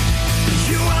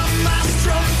 You are my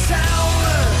strong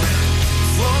tower,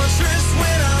 fortress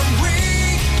when I'm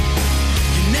weak.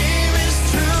 Your name is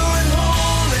true and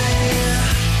holy,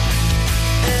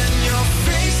 and your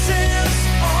face is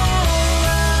all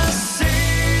I see.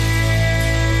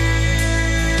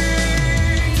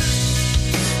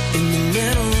 In the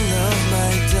middle of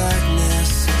my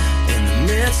darkness, in the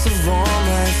midst of all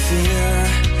my fear,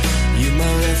 you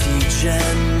my refuge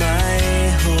and my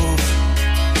hope.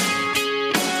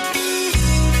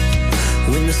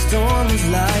 When the storm of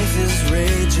life is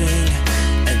raging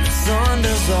and the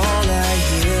thunder's all I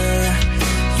hear,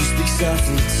 you speak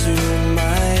softly to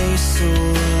my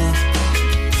soul.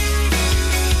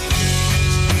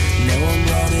 Now I'm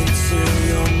running to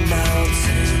your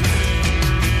mountain,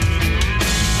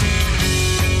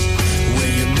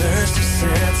 where your mercy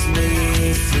sets me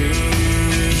free.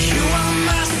 You are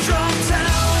my strong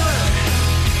tower,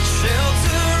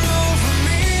 shelter over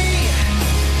me,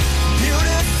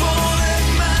 beautiful and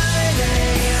mighty,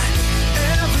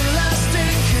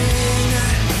 everlasting King.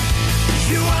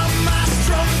 You are my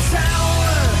strong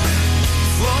tower,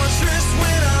 fortress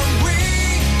when I'm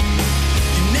weak.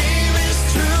 Your name is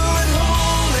true and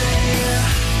holy,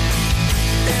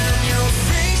 and your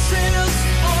face is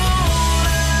all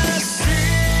I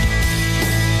see.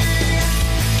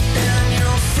 And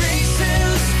your face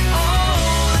is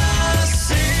all I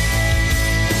see.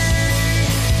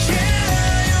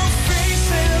 Yeah, your face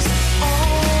is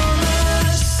all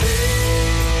I see.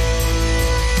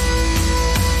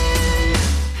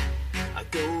 I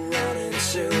go running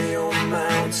to your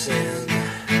mountain,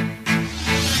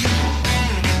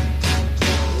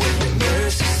 where your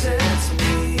mercy sets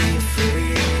me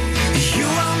free. You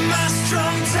are my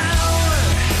strong tower,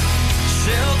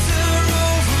 shelter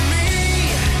over me,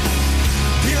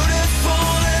 beautiful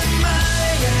and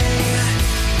mighty,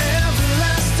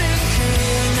 everlasting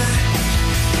King.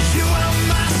 You are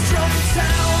my strong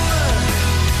tower,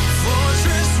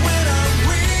 fortress when I'm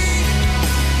weak.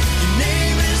 Your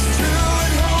name is true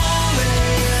and holy,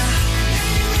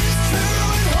 true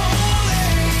and holy.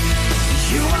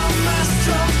 You are my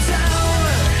strong tower,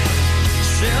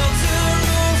 shelter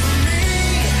over me,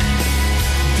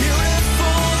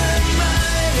 beautiful and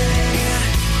mighty,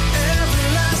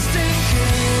 everlasting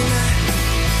King.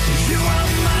 You are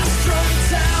my strong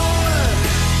tower,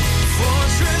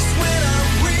 fortress when I'm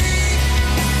weak.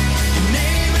 Your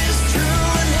name is true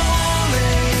and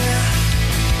holy,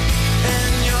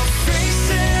 and your face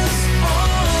is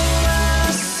all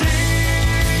I see.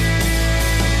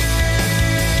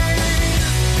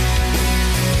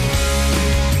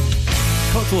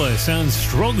 Cutlass and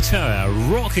Strong Tower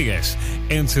rocking us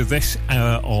into this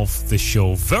hour of the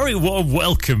show. Very warm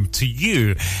welcome to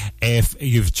you if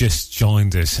you've just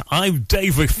joined us. I'm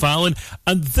Dave McFarlane,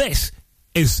 and this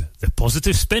is The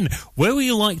Positive Spin, where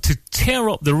we like to tear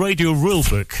up the radio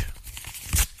rulebook.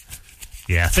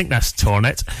 Yeah, I think that's torn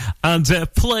it. And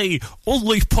play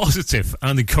only positive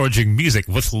and encouraging music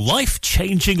with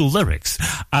life-changing lyrics.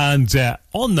 And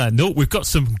on that note, we've got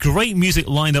some great music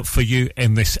lined up for you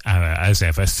in this hour, as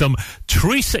ever. Some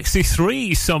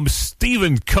 363, some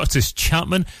Stephen Curtis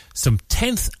Chapman, some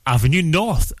 10th Avenue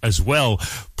North as well.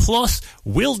 Plus,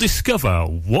 we'll discover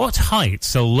what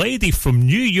heights a lady from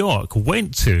New York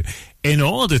went to in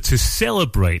order to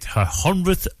celebrate her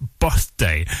 100th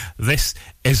birthday. This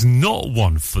is not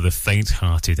one for the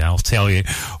faint-hearted, I'll tell you.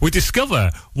 We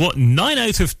discover what 9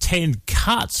 out of 10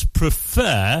 cats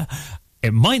prefer.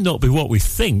 It might not be what we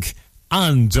think.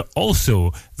 And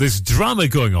also, there's drama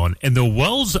going on in the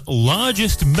world's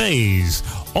largest maze.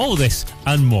 All this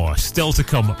and more still to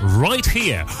come right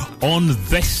here on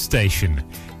this station.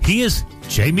 Here's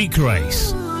Jamie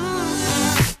Grace.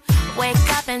 Wake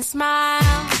up and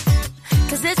smile,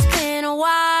 'cause it's been a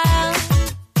while.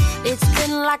 It's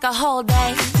been like a whole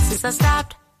day since I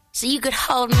stopped so you could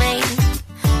hold me.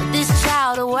 But this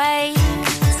child awaits,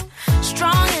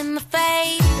 strong in the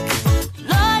faith.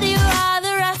 Lord, you are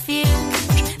the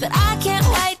refuge that I can't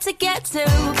wait to get to,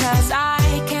 'cause I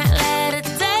can't let a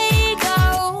day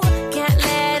go, can't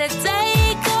let a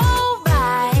day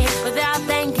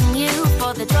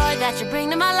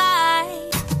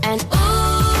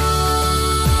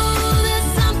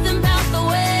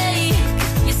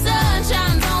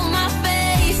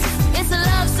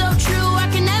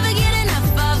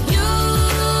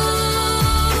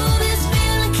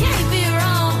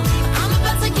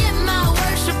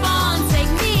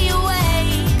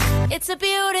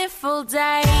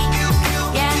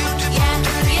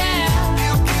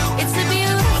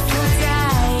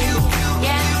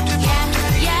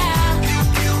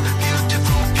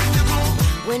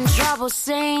marble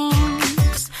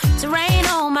sinks to rain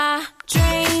on my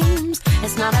dreams.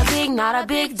 It's not a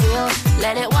big deal.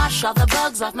 Let it wash all the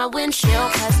bugs off my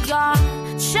windshield. Cause you're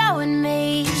showing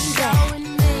me that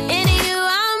in you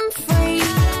I'm free.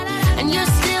 And you're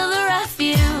still the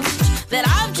refuge that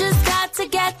I've just got to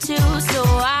get to. So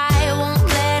I won't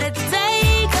let it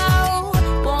take go.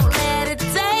 Won't let it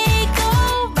take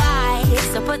go by.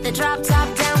 So put the drop top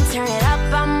down, turn it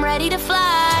up, I'm ready to fly.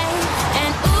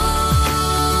 And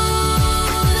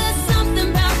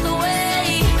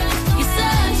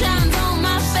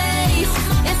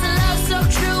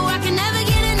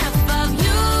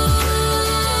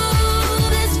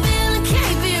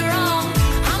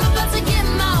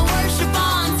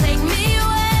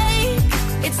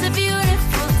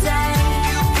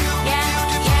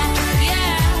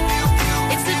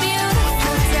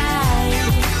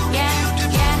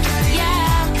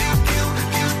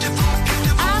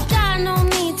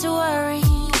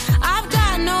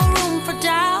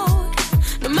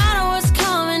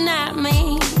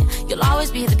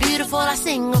I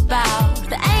sing about.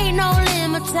 There ain't no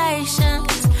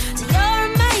limitations to your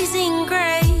amazing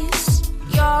grace,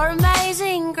 your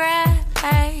amazing grace.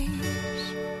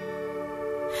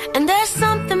 And there's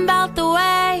something about the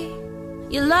way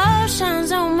your love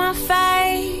shines on my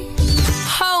face.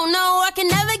 Oh no, I can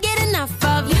never get enough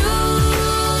of you.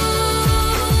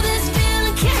 This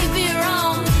feeling can't be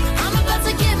wrong. I'm about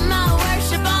to get my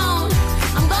worship on.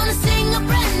 I'm gonna sing a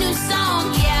brand new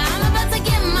song. Yeah, I'm about to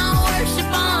get my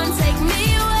worship on. Take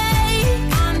me away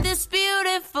on this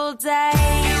beautiful day.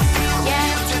 Yeah,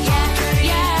 yeah,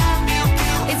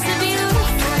 yeah. It's a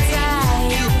beautiful day.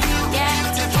 Yeah, yeah,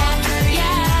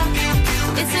 yeah.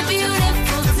 It's a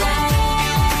beautiful day.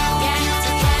 Yeah,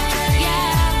 yeah,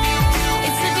 yeah.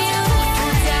 It's a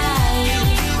beautiful day.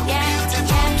 Yeah, yeah,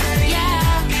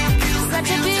 yeah. Such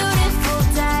a beautiful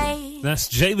day. That's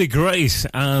Jamie Grace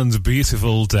and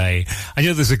Beautiful Day. I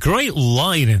know there's a great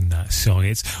line in that song.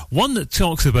 It's one that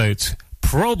talks about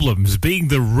problems being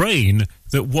the rain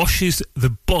that washes the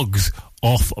bugs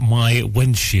off my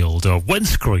windshield or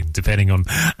windscreen, depending on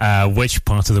which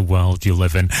part of the world you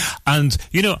live in. And,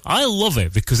 you know, I love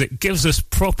it because it gives us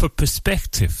proper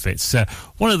perspective. It's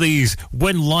one of these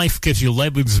when life gives you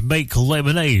lemons, make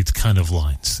lemonade kind of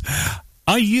lines.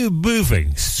 Are you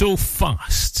moving so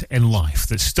fast in life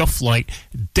that stuff like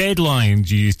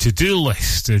deadlines, your to-do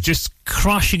list are just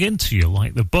crashing into you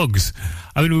like the bugs?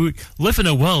 I mean, we live in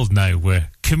a world now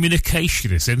where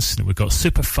communication is instant. We've got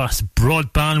super fast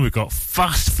broadband, we've got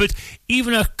fast food,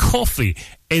 even our coffee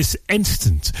is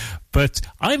instant. But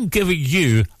I'm giving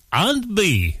you and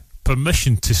me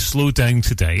permission to slow down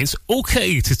today. It's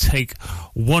okay to take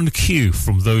one cue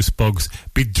from those bugs,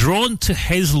 be drawn to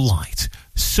his light,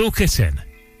 soak it in,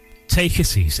 take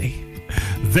it easy.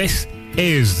 This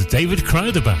is the David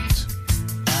Crowder Band.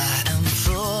 I am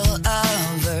full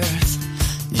of earth,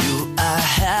 you are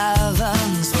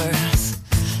heaven's worth.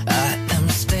 I am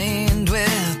stained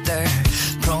with dirt,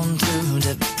 prone to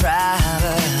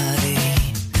depravity,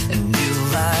 and you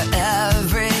are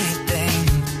everything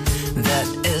that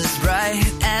is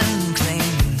right and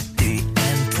clean. The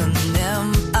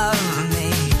antonym of me,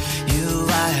 you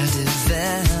are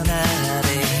divinity.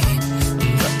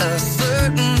 But a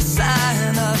certain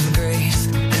sign of grace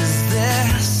is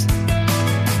this: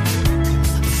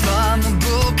 from the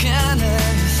broken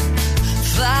earth,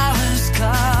 flowers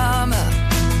come up,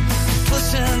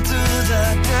 pushing through the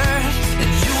dirt,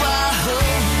 and you are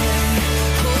holy.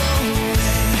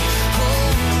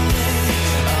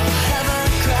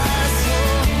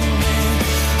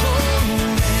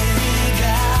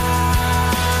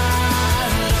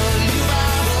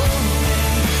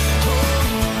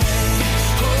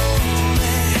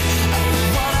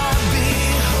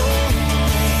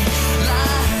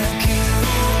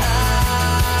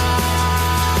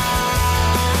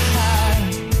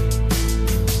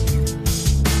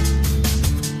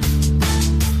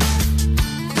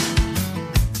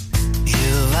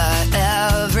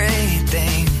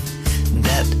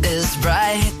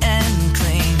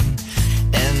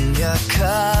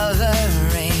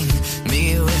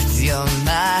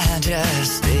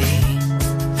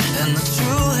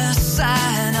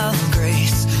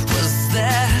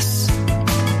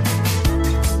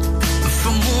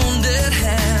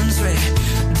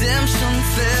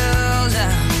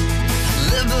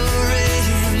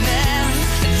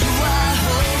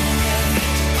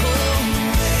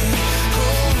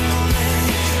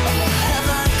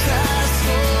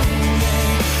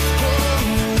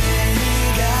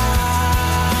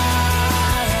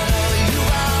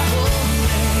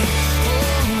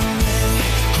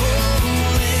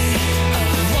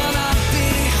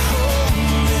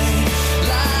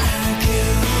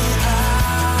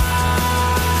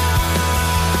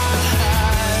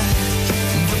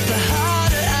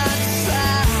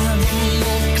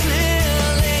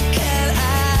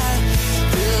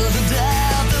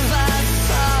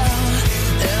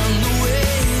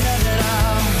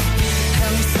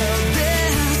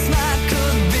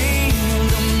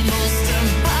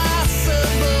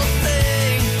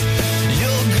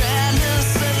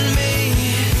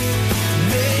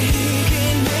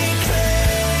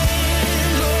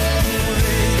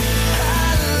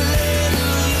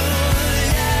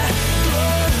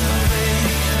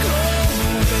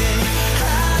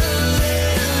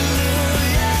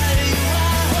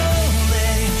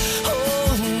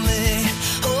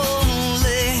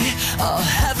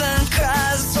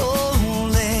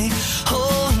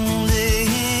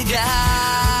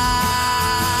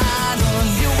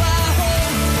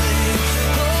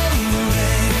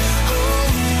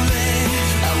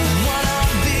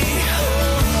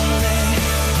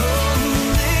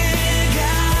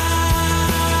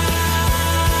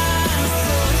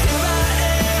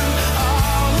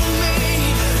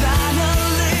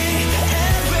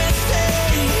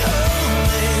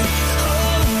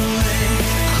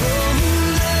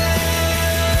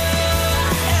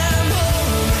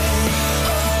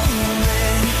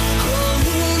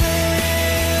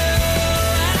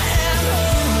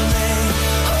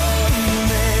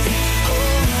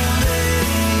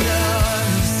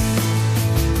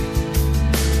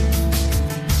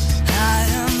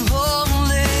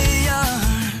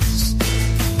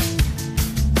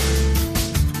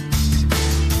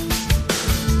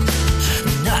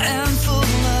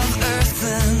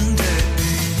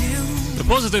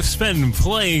 Positive Spin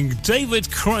playing David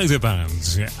Crowder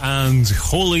Band and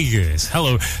Holy Years.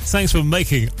 Hello, thanks for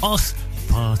making us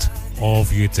part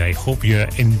of your day. Hope you're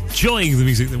enjoying the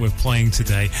music that we're playing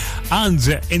today and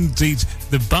indeed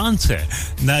the banter.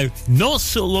 Now, not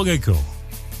so long ago,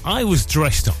 I was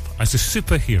dressed up as a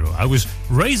superhero. I was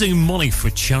raising money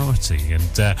for charity,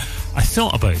 and I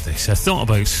thought about this. I thought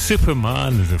about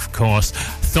Superman, and of course,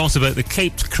 thought about the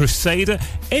Caped Crusader.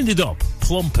 Ended up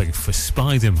plumping for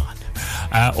Spider-Man.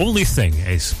 Only thing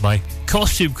is, my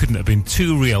costume couldn't have been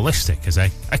too realistic, as I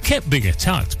kept being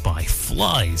attacked by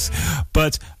flies.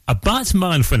 But a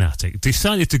Batman fanatic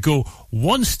decided to go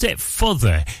one step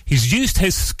further. He's used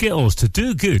his skills to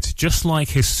do good, just like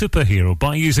his superhero,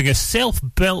 by using a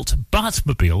self-built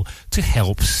Batmobile to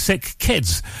help sick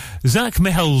kids. Zach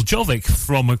Mihaljovic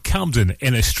from Camden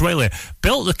in Australia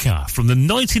built the car from the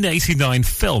 1989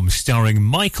 film starring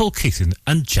Michael Keaton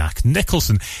and Jack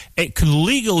Nicholson. It can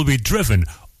legally be driven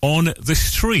on the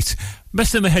street.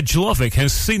 Mr. Mihajlovic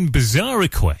has seen bizarre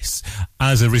requests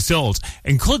as a result,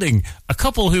 including a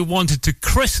couple who wanted to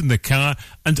christen the car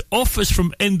and offers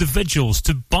from individuals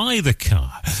to buy the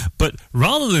car. But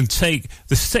rather than take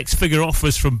the six-figure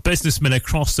offers from businessmen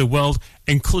across the world,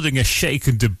 including a sheikh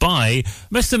in Dubai,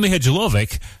 Mr.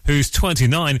 Mihajlovic, who's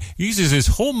 29, uses his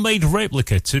homemade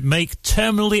replica to make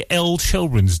terminally ill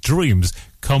children's dreams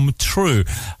come true.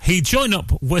 He joined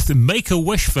up with the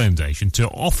Make-A-Wish Foundation to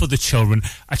offer the children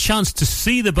a chance to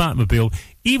see the Batmobile,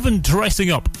 even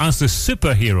dressing up as the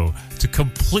superhero to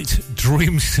complete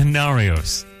dream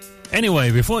scenarios. Anyway,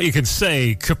 before you can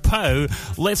say kapow,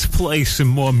 let's play some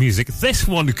more music. This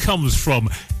one comes from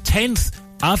 10th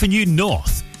Avenue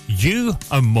North, You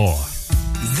and More.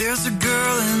 There's a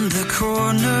girl in the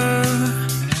corner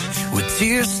with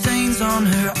tear stains on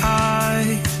her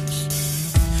eyes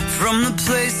from the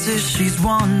places she's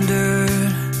wandered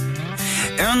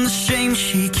and the shame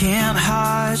she can't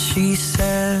hide. She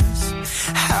says,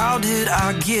 how did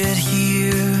I get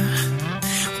here?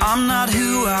 I'm not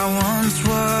who I once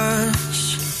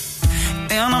was,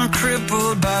 and I'm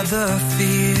crippled by the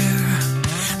fear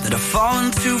that I've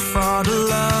fallen too far to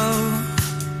love.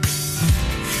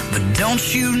 But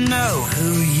don't you know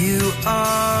who you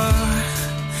are?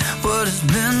 What has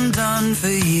been done for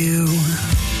you?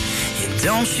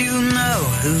 Don't you know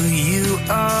who you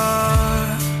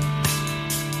are?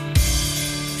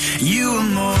 You are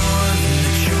more than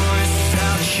the choice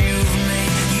that you've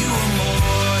made. You are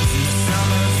more than the sum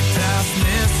of your past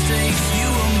mistakes. You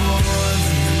are more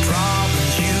than the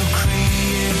problems you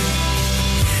create.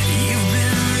 You've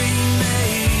been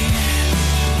remade.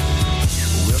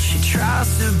 Well, she tries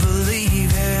to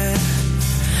believe it,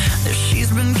 that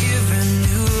she's been given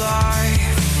new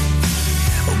life.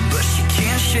 Oh, but she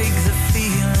can't shake the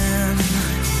feeling,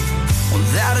 well,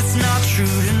 that it's not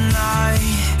true tonight.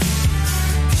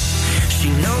 She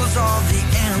knows all the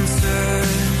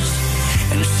answers,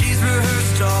 and she's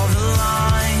rehearsed all the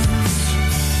lines,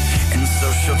 and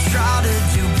so she'll try to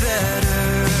do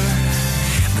better,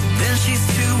 but then she's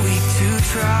too weak to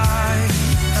try.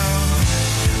 Oh,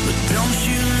 but don't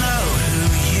you know who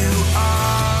you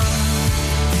are?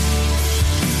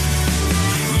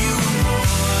 You are more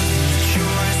than the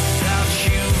choice that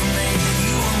you've made.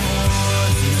 You are more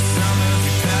than the sum of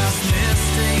your past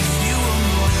mistakes. You are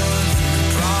more than the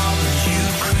problems you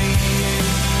create.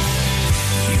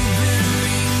 You've been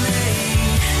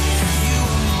remade. You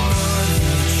are more than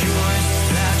the choice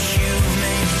that you've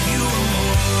made. You are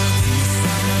more than the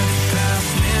sum of your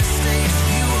past mistakes.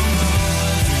 You are more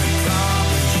than the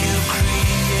problems you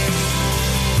create.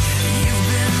 You've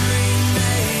been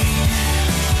remade.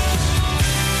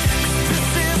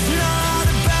 This is not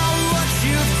about what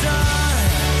you've done,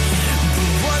 but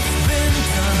what's been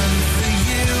done for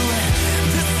you.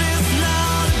 This is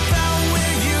not about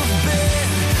where you've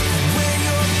been, where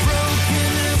your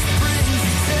brokenness brings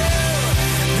you to.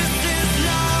 This is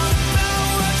not about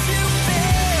what you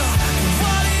feel,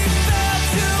 what he felt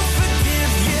to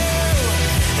forgive you,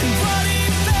 and what he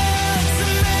felt to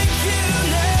make you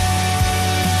more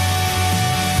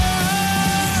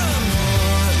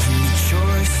than the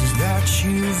choices that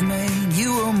you've made.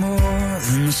 You are more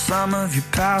than the sum of your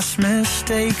past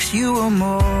mistakes. You are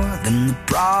more than the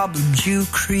problems you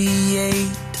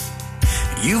create.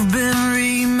 You've been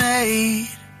remade.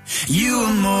 You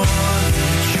are more than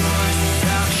the choices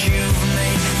that you've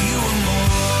made. You are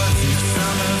more than the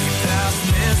sum of your past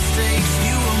mistakes.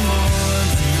 You are more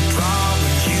than the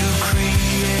problems you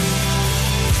create.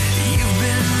 You've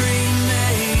been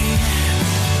remade.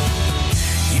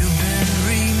 You've been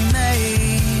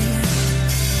remade.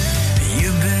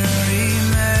 You've been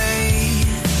remade.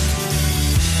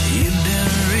 You've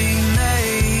been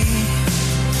remade.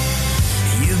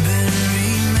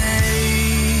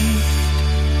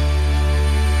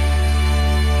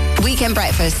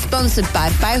 Breakfast, sponsored by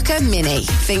Bowker Mini.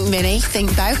 Think Mini, think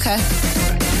Bowker.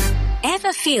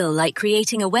 Ever feel like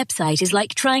creating a website is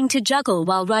like trying to juggle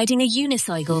while riding a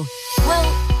unicycle?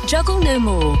 Well, juggle no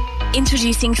more.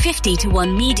 Introducing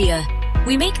 50-to-1 Media.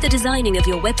 We make the designing of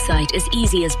your website as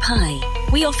easy as pie.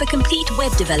 We offer complete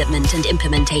web development and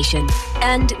implementation.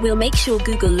 And we'll make sure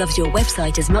Google loves your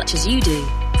website as much as you do.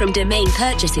 From domain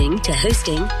purchasing to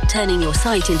hosting, turning your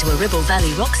site into a Ribble Valley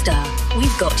rockstar,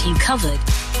 we've got you covered.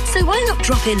 So why not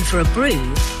drop in for a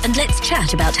brew and let's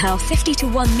chat about how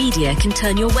 50-to-1 Media can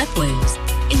turn your web woes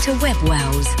into web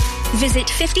wows. Visit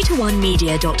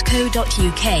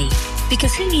 50to1media.co.uk,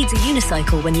 because who needs a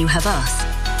unicycle when you have us?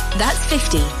 That's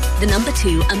 50, the number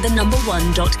 2 and the number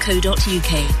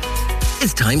 1.co.uk.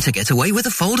 It's time to get away with a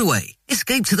foldaway.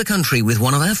 Escape to the country with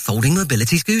one of our folding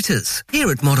mobility scooters.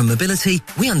 Here at Modern Mobility,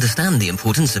 we understand the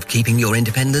importance of keeping your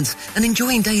independence and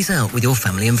enjoying days out with your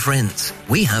family and friends.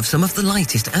 We have some of the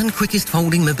lightest and quickest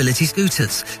folding mobility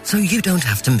scooters, so you don't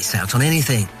have to miss out on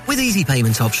anything. With easy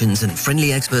payment options and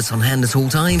friendly experts on hand at all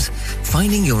times,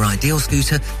 finding your ideal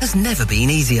scooter has never been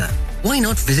easier. Why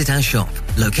not visit our shop,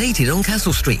 located on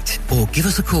Castle Street, or give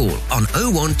us a call on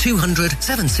 01200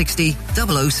 760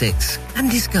 006 and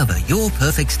discover your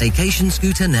perfect staycation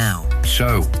scooter now.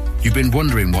 So, you've been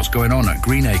wondering what's going on at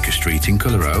Greenacre Street in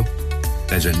Clitheroe?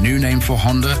 There's a new name for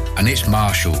Honda, and it's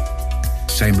Marshall.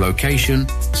 Same location,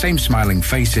 same smiling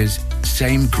faces,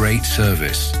 same great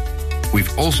service.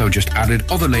 We've also just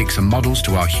added other lakes and models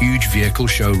to our huge vehicle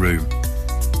showroom.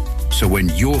 So when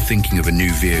you're thinking of a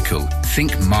new vehicle,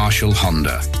 think Marshall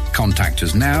Honda. Contact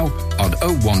us now on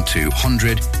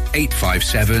 01200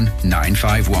 857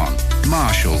 951.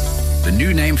 Marshall, the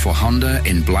new name for Honda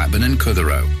in Blackburn and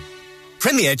Clitheroe.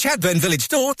 Premier Chatburn Village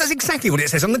Store does exactly what it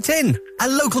says on the tin. A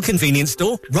local convenience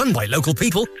store run by local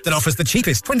people that offers the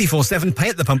cheapest 24/7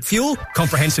 pay-at-the-pump fuel,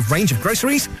 comprehensive range of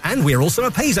groceries, and we're also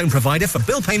a pay zone provider for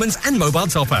bill payments and mobile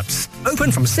top-ups.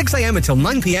 Open from 6 a.m. until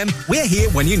 9 p.m. We're here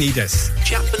when you need us.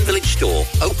 Chatburn Village Store,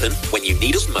 open when you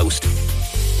need us most.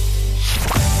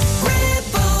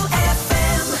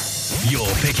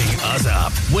 You're picking us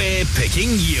up. We're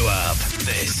picking you up.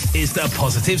 This is The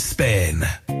Positive Spin.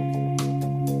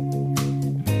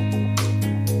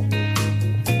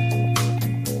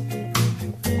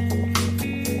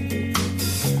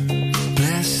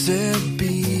 Blessed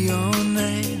be your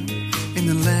name in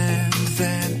the land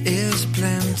that is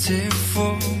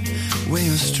plentiful, where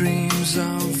your streams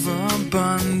of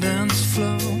abundance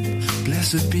flow.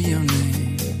 Blessed be your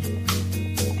name.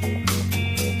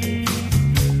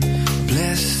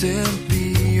 Blessed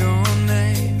be your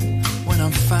name when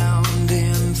I'm found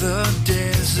in the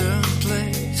desert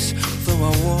place. Though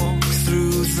I walk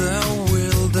through the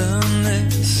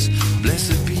wilderness,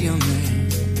 blessed be your name.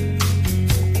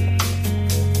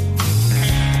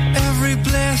 Every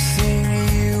blessing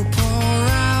you pour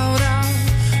out, I'll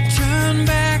turn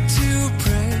back to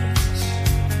praise.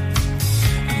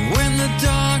 And when the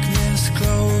darkness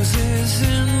closes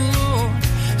in, Lord,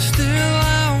 still I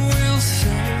will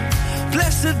say,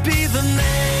 blessed be the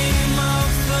name of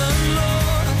the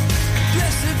Lord.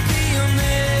 Blessed be your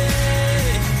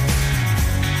name.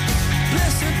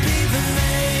 Blessed be the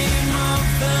name of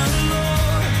the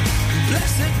Lord.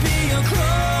 Blessed be your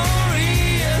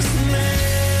glorious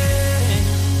name.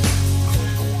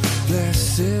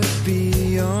 Blessed be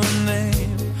your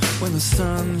name when the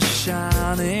sun's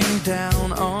shining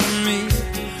down on me,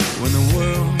 when the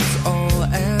world's all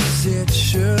as it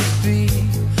should be.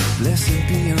 Blessed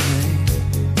be your name.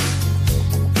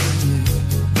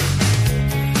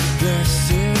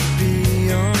 Blessed be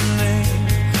your name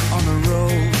on the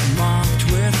road marked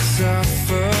with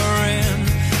suffering,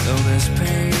 though there's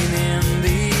pain in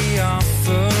the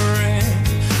offering.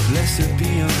 Blessed be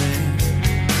your name.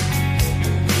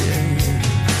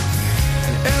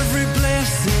 Every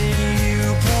blessing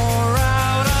you pour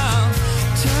out, I'll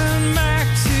turn back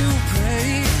to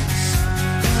praise.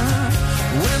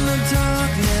 When the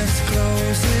darkness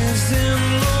closes in,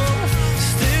 Lord,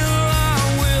 still I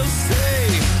will say,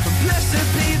 blessed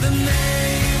be the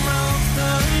name of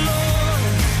the Lord.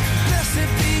 Blessed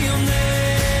be your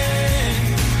name.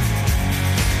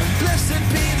 Blessed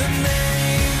be the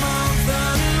name of the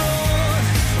Lord.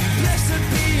 Blessed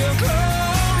be your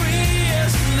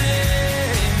glorious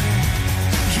name.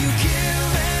 You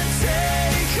give and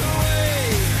take away.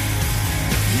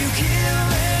 You give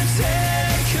and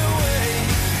take away.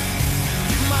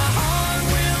 My heart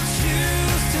will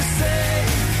choose to say,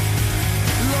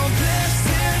 Lord,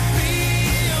 blessed be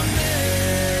your name.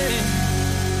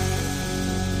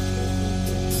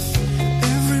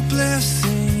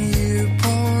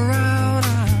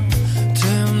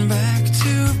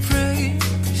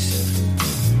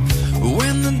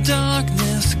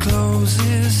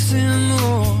 missing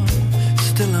more.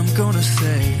 Still I'm gonna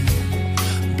say,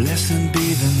 blessed be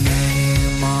the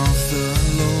name of the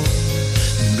Lord.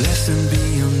 Blessed be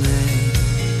your name,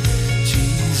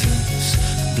 Jesus.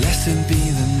 Blessed be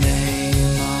the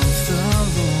name of the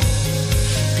Lord.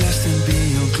 Blessed be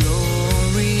your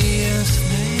glorious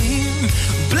name.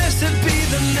 Blessed be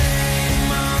the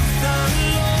name of the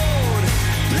Lord.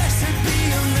 Blessed be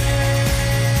your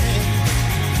name.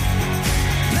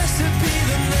 Blessed be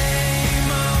the name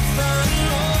of the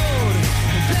Lord.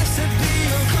 Blessed be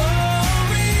your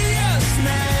glorious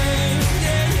name.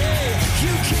 Yeah, yeah.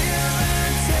 You kill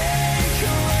and take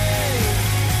away.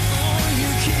 Oh, you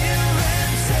kill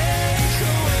and take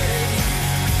away.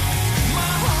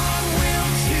 My heart will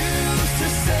choose to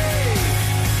say,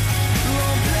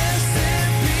 Lord,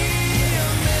 blessed be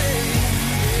your name.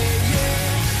 Yeah,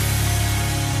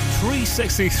 yeah.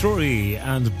 363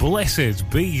 and blessed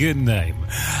be your name.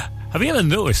 Have you ever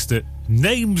noticed that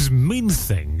names mean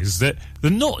things, that they're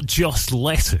not just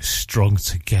letters strung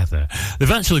together?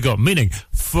 They've actually got meaning.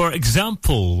 For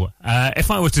example, if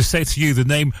I were to say to you the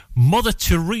name Mother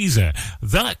Teresa,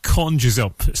 that conjures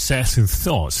up certain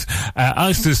thoughts,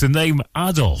 as does the name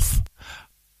Adolf.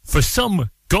 For some,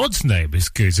 God's name is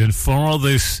good, and for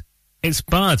others, it's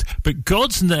bad. But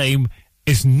God's name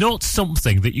is not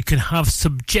something that you can have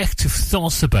subjective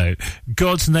thoughts about.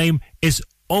 God's name is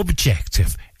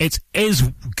objective. It is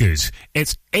good.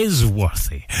 It is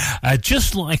worthy.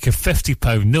 Just like a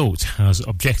 £50 note has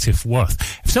objective worth.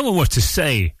 If someone were to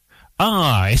say,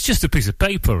 it's just a piece of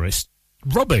paper, it's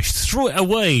rubbish, throw it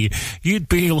away, you'd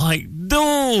be like,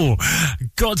 no!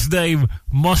 God's name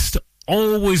must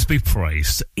always be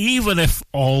praised, even if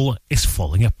all is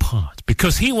falling apart,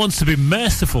 because he wants to be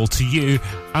merciful to you,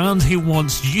 and he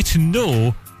wants you to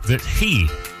know that he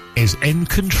is in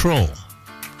control.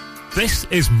 This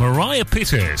is Mariah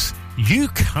Peters, You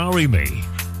Carry Me.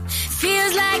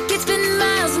 Feels like it's been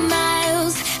miles and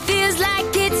miles. Feels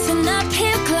like it's an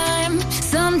uphill climb.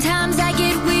 Sometimes I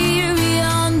get weary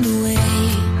on the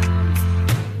way.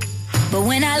 But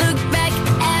when I look back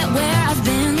at where I've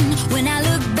been, when I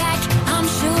look back, I'm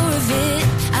sure of it.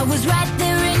 I was right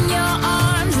there in your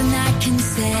arms, and I can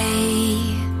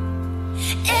say,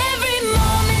 every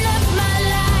moment of my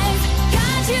life,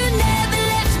 God, you never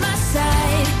left my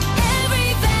side.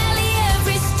 Every valley,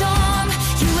 every storm,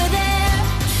 you were there,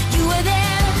 you were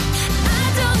there. I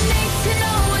don't need to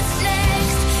know what's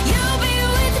next. You'll be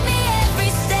with me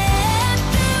every step.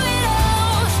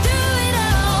 Through it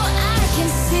all, I can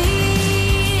see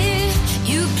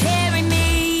you carry me.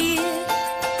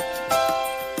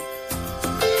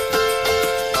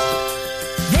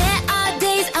 There are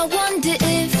days I wonder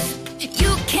if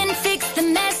you can fix the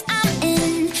mess I'm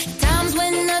in. Times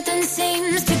when nothing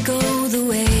seems to go the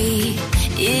way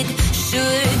it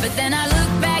should. But then I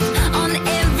look back on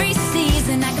every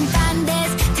season. I can find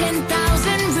there's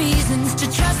 10,000 reasons to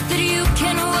trust that you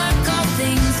can work all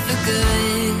things for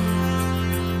good.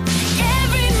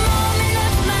 Every moment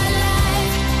of my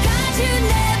life, God, you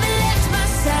never left my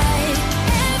side.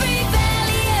 Every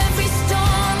valley, every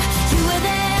storm, you were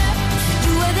there,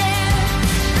 you were there.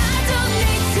 I don't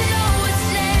need to know what's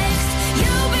next.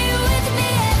 You'll be with me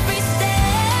every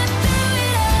step.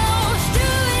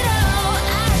 Through it all,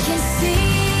 I can see.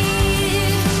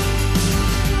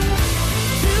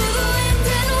 Through the wind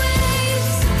and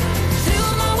waves, through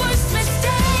my worst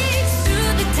mistakes,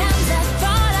 through the times I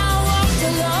thought I walked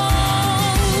alone.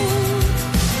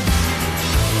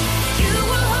 You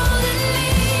were holding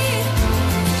me,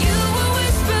 you were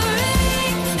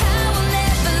whispering, I will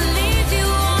never leave you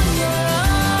on your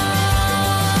own.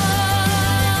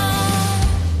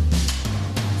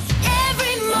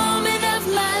 Every moment of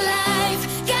my life,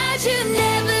 God, you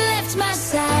never left my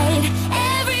side.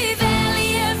 Every valley,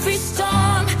 every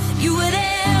storm, you were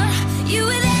there, you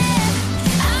were there.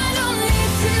 I don't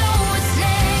need to know what's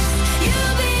next.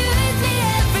 You'll be with me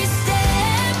every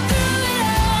step. Through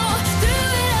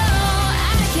it all,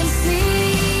 I can see.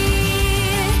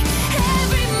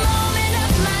 Every moment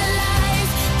of my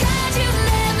life, God, you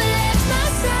never left my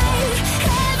side.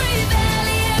 Every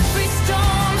valley, every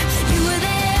storm, you were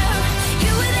there,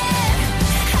 you were there.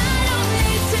 I don't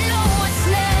need to know what's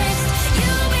next.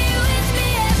 You'll be with me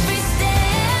every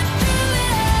step.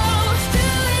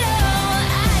 Through it all,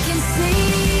 I can see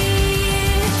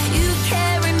you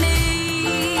carry me.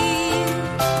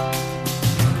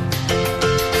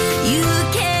 You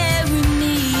carry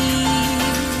me.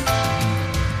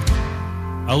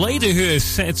 A lady who is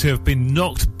said to have been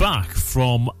knocked back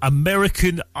from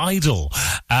American Idol.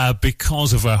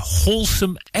 because of her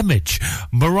wholesome image.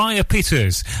 Mariah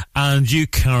Peters and You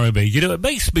Carry Me. You know, it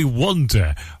makes me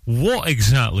wonder what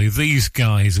exactly these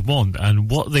guys want and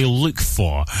what they look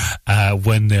for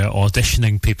when they're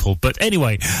auditioning people. But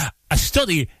anyway, a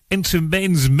study into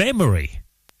men's memory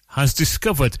has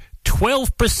discovered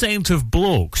 12% of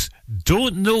blokes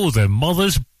don't know their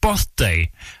mother's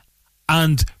birthday.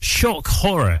 And shock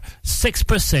horror,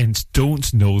 6%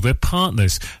 don't know their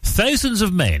partners. Thousands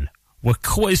of men were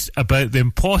quizzed about the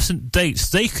important dates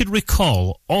they could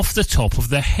recall off the top of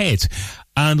their head.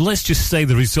 And let's just say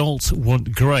the results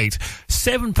weren't great.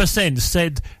 7%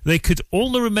 said they could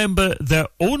only remember their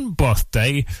own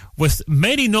birthday, with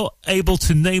many not able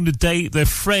to name the date their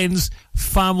friends,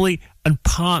 family and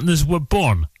partners were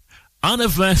born.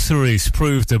 Anniversaries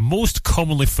proved the most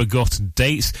commonly forgotten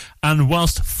dates, and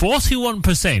whilst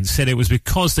 41% said it was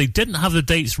because they didn't have the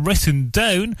dates written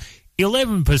down,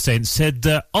 11% said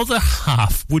their other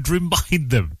half would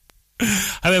remind them.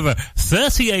 However,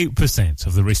 38%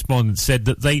 of the respondents said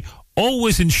that they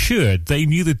always ensured they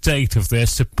knew the date of their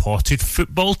supported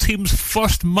football team's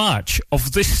first match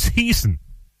of this season.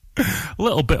 A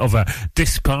little bit of a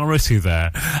disparity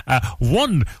there.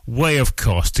 One way, of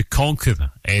course, to conquer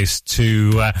that is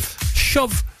to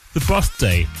shove the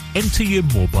birthday into your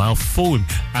mobile phone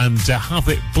and have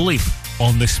it bleep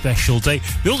on the special day.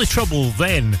 The only trouble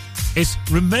then is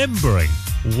remembering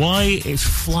why it's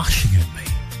flashing at me.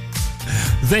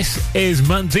 This is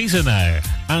Mandisa now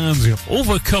and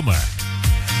Overcomer.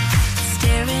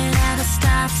 Staring at a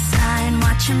stop sign,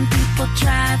 watching people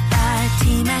drive by,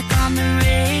 T-Mac on the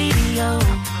radio.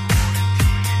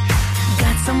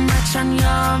 Got so much on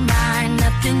your mind,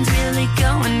 nothing's really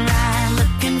going right,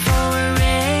 looking for a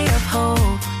ray of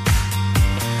hope.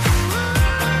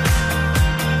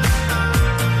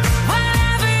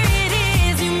 Whatever it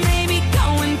is you may be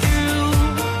going through,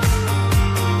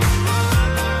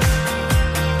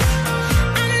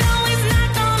 I know he's not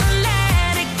gonna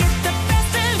let it get the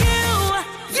best of you.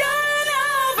 You're an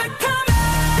overcomer.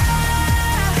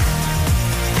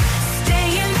 Stay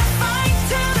in the fight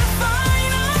to the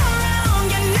final round.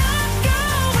 You're not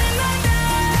going under,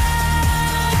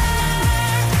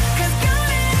 'cause God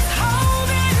is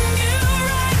holding you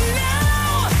right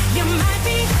now. You might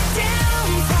be down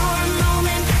for a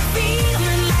moment,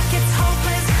 feeling like it's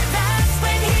hopeless. That's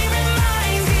when he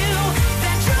reminds you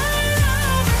that you're an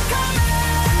overcomer.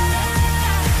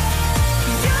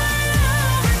 You're an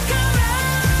overcomer.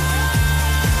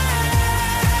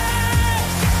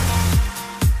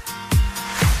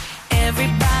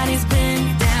 Everybody's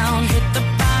been down, hit the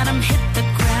bottom, hit the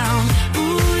ground.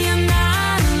 Ooh, you're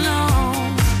not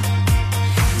alone.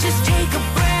 Just take a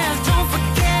breath, don't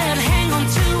forget, hang on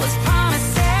to his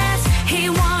promises. He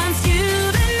wants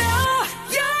you to know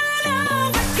you're an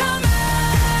overcomer.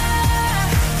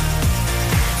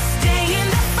 Stay in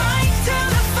the fight to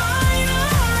the final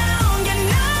round. You're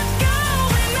not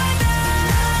going under,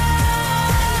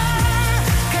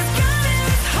 'cause God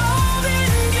is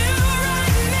holding you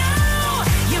right now.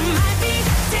 You might be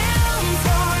down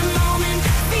for a moment,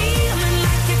 feeling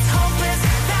like it's hopeless.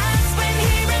 That's when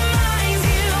he reminds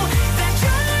you that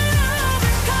you're an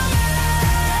overcomer.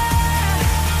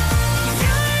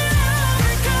 You're an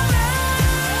overcomer.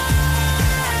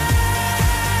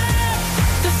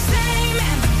 The same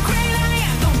and the great I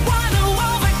am, the one who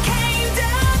overcame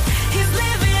death, he's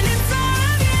living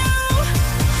inside you.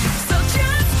 So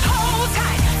just hold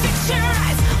tight, fix your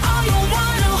eyes on the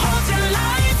one who holds your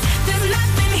life. There's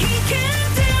nothing he can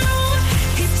do.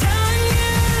 He's telling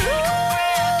you,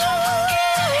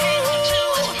 hang on to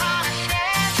his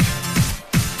promises.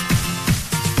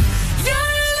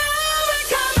 You're an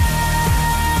overcomer.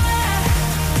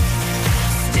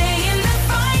 Stay in the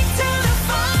fight to the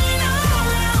final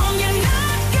round. You're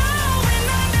not going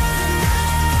under,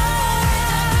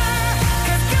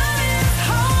 'cause God is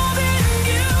holding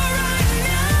you right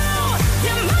now.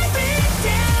 You might be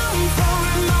down for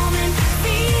a moment,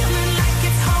 feeling like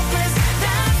it's hopeless.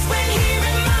 That's when he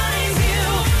reminds you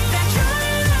that you're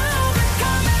an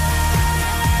overcomer.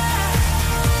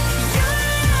 You're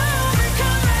an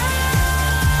overcomer.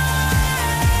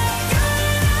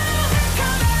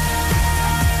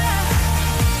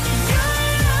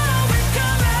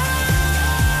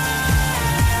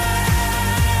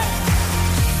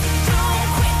 Don't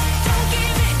quit, don't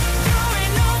give in, you're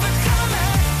an overcomer.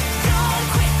 Don't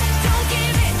quit, don't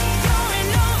give in, you're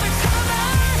an overcomer.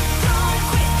 Don't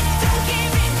quit, don't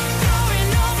give in, you're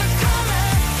an overcomer.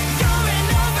 You're an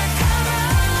overcomer.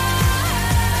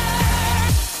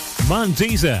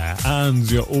 Mandisa and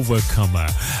your Overcomer.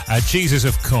 Jesus,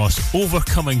 of course,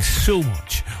 overcoming so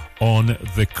much on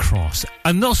the cross.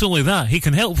 And not only that, he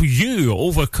can help you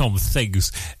overcome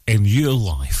things in your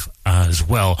life as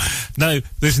well. Now,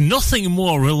 there's nothing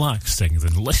more relaxing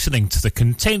than listening to the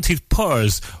contented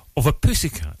purrs of a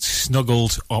pussycat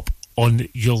snuggled up on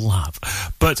your lap.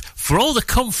 But for all the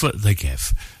comfort they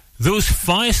give, those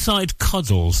fireside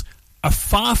cuddles are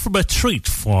far from a treat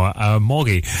for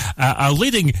Moggy. Our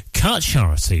leading cat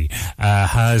charity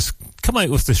has come out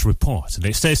with this report, and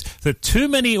it says that too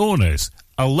many owners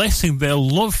are letting their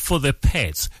love for their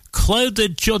pets cloud their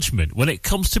judgment when it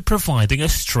comes to providing a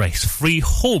stress-free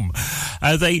home.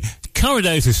 They carried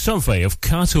out a survey of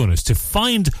cat owners to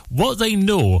find what they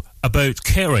know about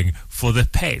caring for their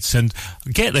pets. And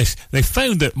get this, they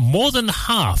found that more than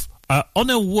half are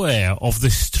unaware of the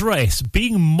stress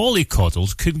being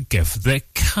mollycoddled can give their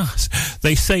cat.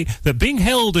 They say that being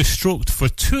held or stroked for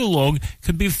too long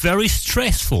can be very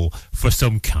stressful for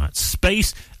some cats.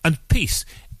 Space and peace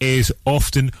is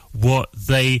often what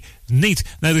they need.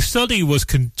 Now, the study was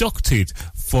conducted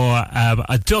for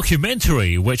a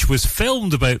documentary which was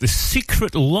filmed about the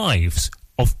secret lives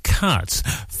of cats.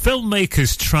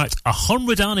 Filmmakers tracked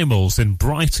 100 animals in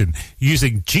Brighton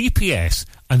using GPS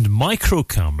and micro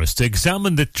cameras to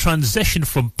examine the transition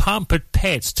from pampered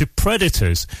pets to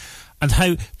predators, and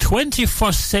how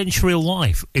 21st century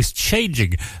life is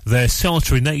changing their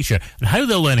solitary nature, and how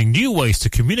they're learning new ways to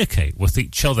communicate with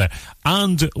each other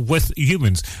and with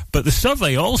humans. But the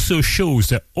survey also shows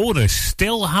that owners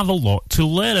still have a lot to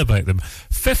learn about them.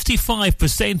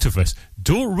 55% of us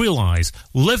don't realise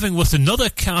living with another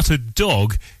cat or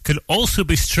dog can also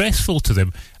be stressful to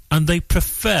them, and they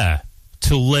prefer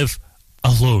to live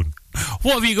alone.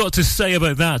 What have you got to say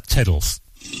about that, Tiddles?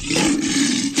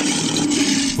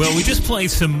 Well, we just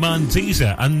played some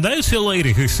Mandisa, and now to a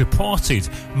lady who supported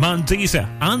Mandisa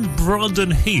and Brandon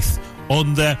Heath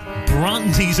on their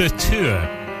Brandisa tour.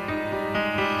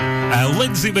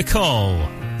 Lindsay McCall,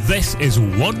 this is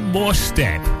One More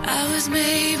Step. I was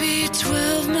maybe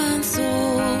 12 months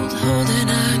old, holding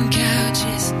on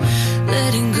couches,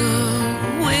 letting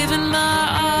go, waving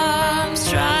my arms,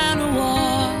 trying to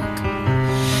walk.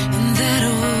 In that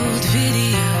old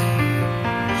video,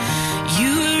 you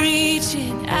were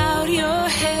reaching out your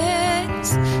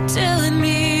hands, telling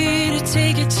me to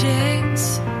take a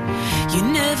chance. You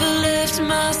never left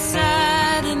my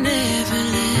side and never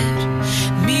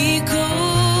let me go.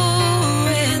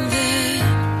 And then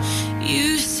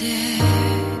you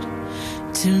said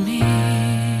to me,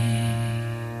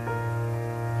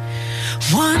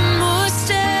 one more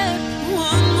step,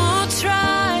 one more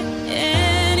try.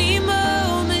 Any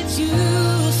moment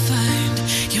you'll find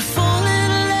you're falling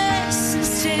less and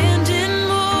standing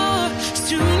more.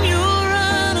 Soon you'll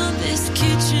run on this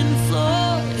kitchen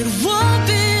floor. It won't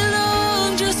be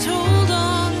long, just hold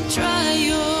on and try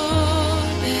your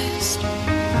best.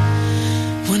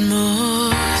 One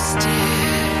more step.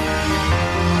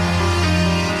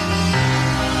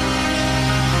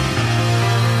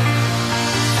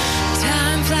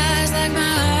 Time flies like my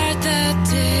heart that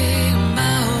day.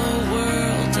 My whole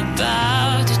world's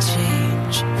about to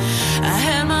change. I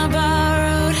had my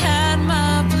borrowed, had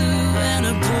my blue, and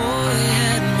a boy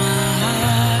had my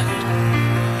heart.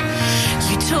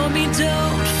 You told me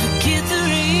don't forget the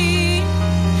rain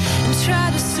and try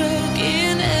to soak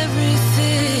in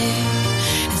everything.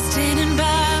 And standing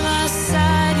by my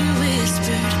side, you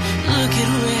whispered, look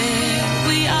at where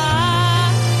we are.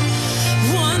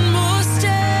 One more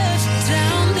step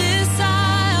down this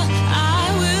aisle,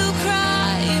 I will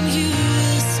cry and you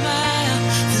will smile.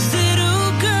 The little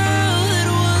girl that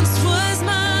once was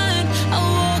mine,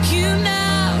 I'll walk you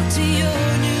now to your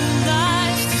new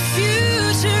life. The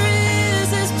future is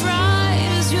as bright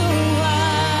as your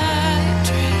white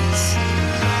dress.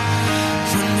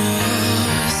 One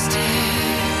more step.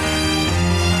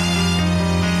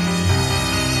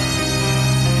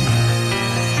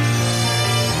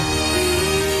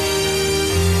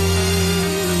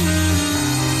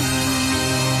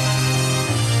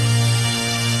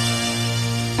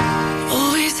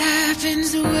 Always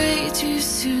happens way too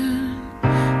soon.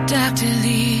 Doctor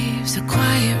leaves a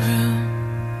quiet room.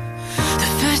 The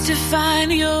first to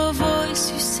find your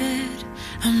voice, you said,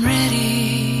 I'm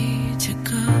ready to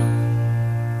go.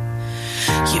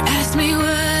 You asked me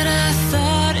what I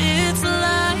thought it's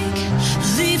like,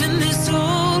 leaving this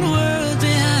old world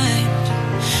behind.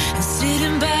 And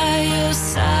sitting by your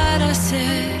side, I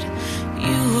said,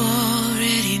 you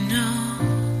already know.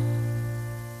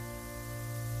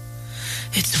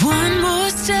 It's one more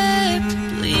step,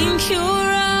 blink your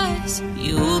eyes,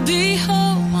 you'll be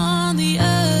home on the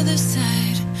other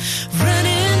side.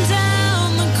 Running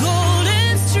down the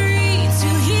golden streets,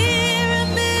 you'll hear a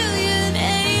million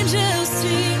angels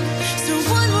sing.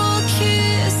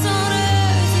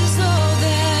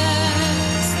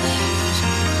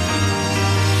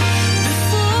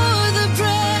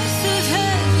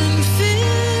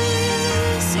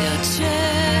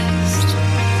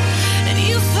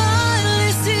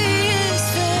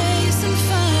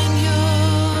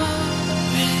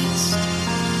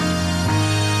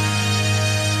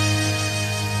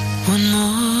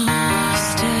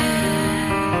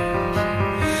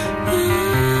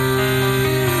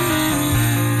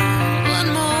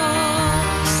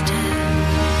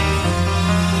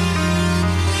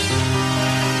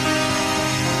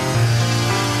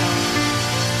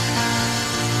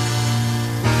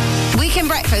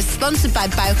 Sponsored by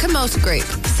Bowker Motor Group.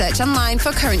 Search online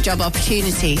for current job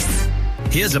opportunities.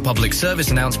 Here's a public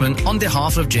service announcement on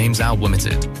behalf of James Al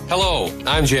Limited. Hello,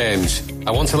 I'm James.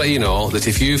 I want to let you know that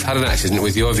if you've had an accident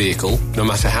with your vehicle, no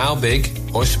matter how big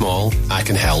or small, I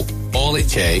can help. All it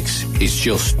takes is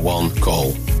just one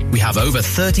call. We have over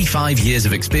 35 years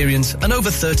of experience and over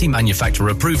 30 manufacturer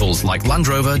approvals like Land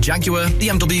Rover, Jaguar,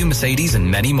 BMW, Mercedes and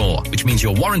many more, which means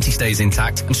your warranty stays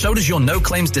intact and so does your no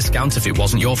claims discount if it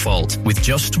wasn't your fault, with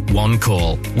just one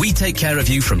call. We take care of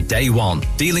you from day one,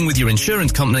 dealing with your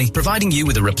insurance company, providing you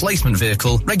with a replacement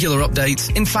vehicle, regular updates,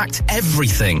 in fact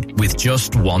everything, with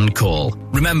just one call.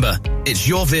 Remember, it's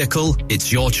your vehicle,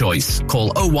 it's your choice.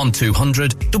 Call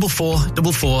 01200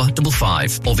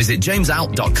 444455 or visit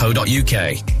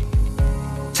jamesout.co.uk.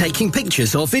 Taking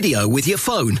pictures or video with your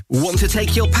phone? Want to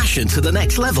take your passion to the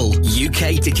next level?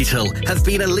 UK Digital have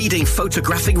been a leading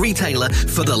photographic retailer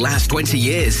for the last 20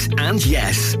 years. And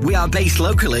yes, we are based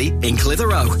locally in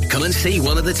Clitheroe. Come and see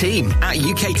one of the team at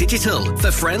UK Digital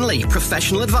for friendly,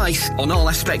 professional advice on all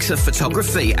aspects of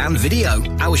photography and video.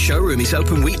 Our showroom is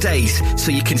open weekdays,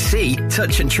 so you can see,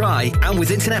 touch and try. And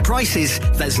with internet prices,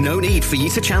 there's no need for you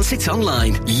to chance it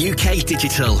online. UK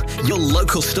Digital, your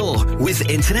local store with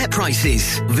internet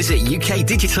prices. Visit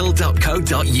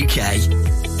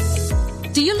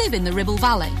ukdigital.co.uk. Do you live in the Ribble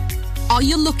Valley? Are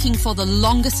you looking for the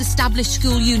longest established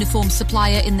school uniform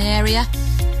supplier in the area?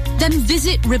 Then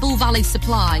visit Ribble Valley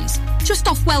Supplies, just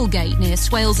off Wellgate near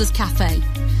Swales's Cafe.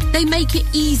 They make it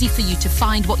easy for you to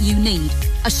find what you need,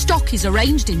 as stock is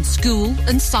arranged in school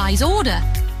and size order.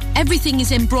 Everything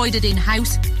is embroidered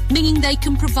in-house, meaning they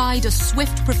can provide a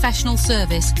swift professional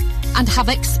service and have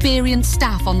experienced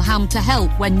staff on hand to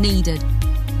help when needed.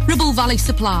 Ribble Valley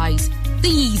Supplies, the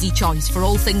easy choice for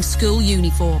all things school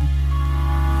uniform.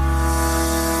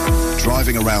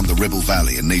 Driving around the Ribble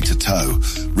Valley and need to tow?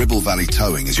 Ribble Valley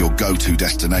Towing is your go-to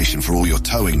destination for all your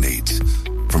towing needs.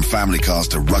 From family cars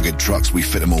to rugged trucks, we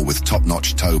fit them all with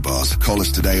top-notch tow bars. Call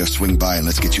us today or swing by and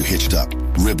let's get you hitched up.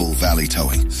 Ribble Valley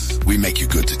Towing. We make you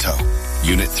good to tow.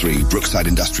 Unit 3, Brookside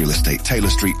Industrial Estate, Taylor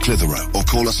Street, Clitheroe. Or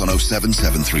call us on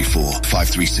 07734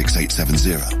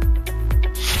 536870.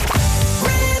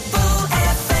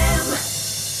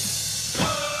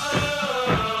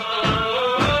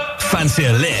 Fancy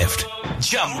a lift?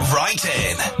 Jump right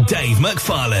in. Dave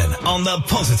McFarlane on the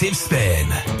Positive Spin.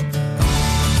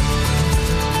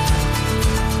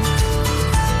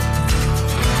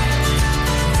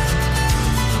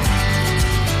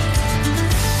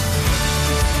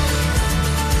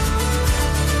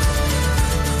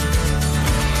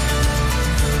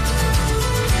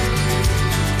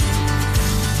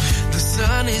 The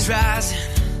sun is rising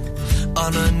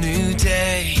on a new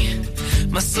day.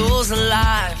 My soul's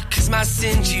alive, 'cause my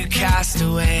sins you cast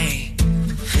away.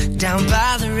 Down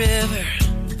by the river,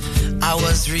 I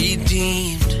was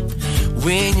redeemed.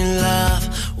 When your love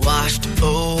washed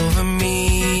over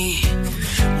me.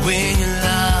 When your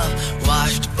love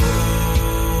washed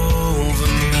over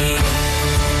me.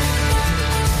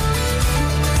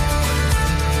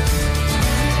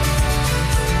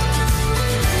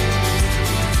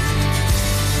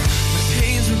 My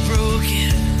chains were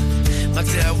broken, my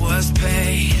debt was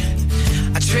paid.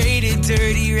 I traded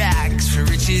dirty rags for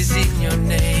riches in your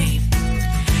name.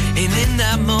 And in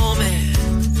that moment,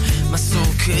 my soul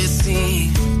could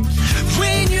sing.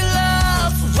 When your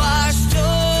love washed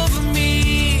over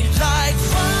me like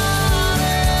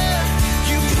water,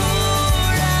 you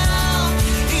poured out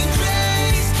in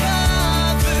grace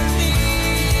covered me.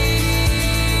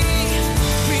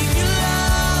 When your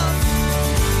love,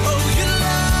 oh your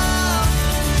love,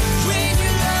 when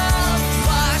your love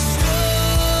washed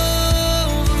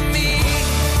over me.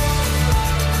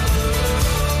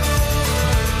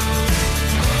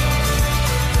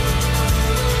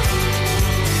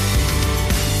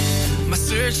 My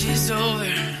search is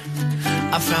over,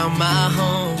 I found my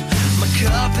home. My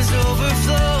cup is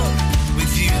overflowed,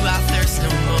 with you I thirst no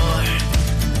more.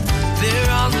 There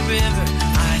on the river,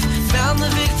 I've found the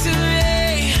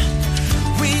victory.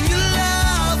 When your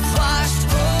love washed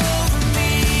over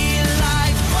me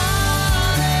like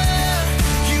water,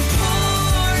 you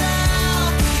poured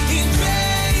out in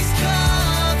grace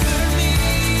covered me.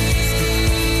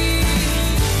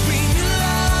 When your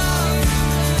love,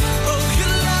 oh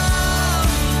your love,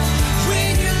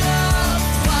 when your love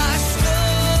washed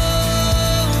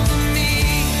over me.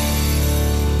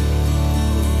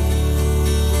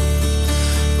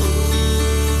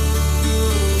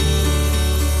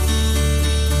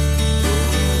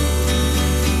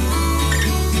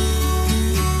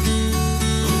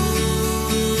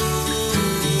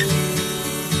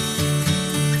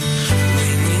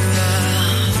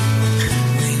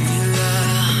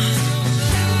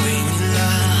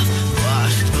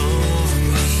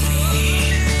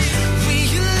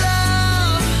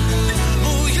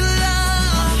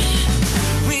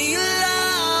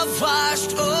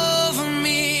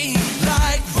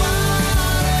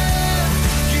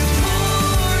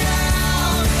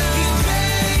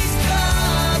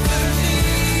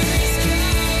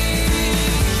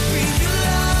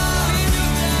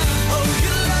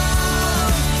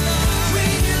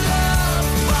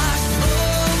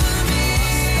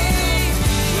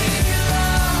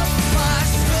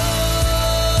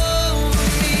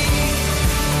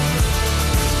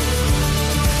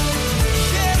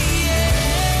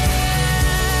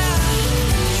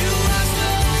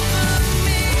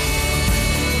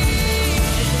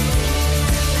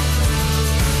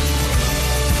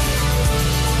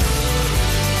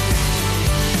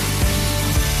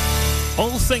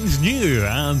 things new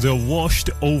and washed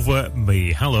over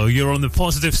me. Hello, you're on the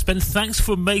Positive Spin. Thanks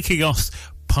for making us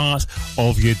part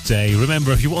of your day.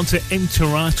 Remember, if you want to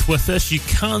interact with us, you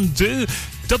can do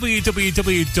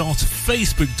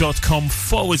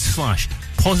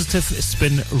www.facebook.com/Positive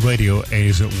Spin Radio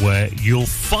is where you'll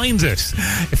find us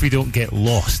if you don't get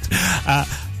lost.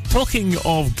 Talking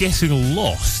of getting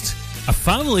lost, a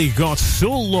family got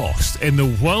so lost in the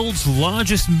world's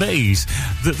largest maze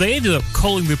that they ended up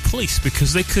calling the police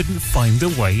because they couldn't find a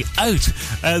way out.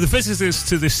 The visitors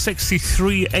to the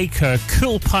 63-acre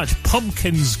Cool Patch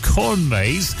Pumpkins corn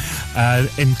maze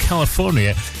in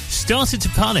California started to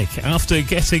panic after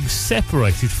getting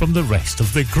separated from the rest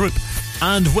of the group.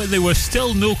 And when they were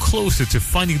still no closer to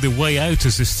finding the way out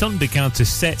as the sun began to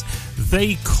set,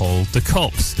 they called the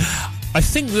cops. I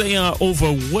think they are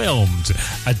overwhelmed,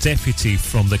 a deputy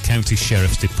from the county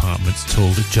sheriff's department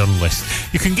told journalists.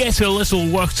 You can get a little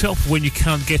worked up when you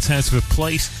can't get out of a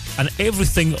place and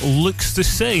everything looks the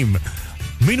same.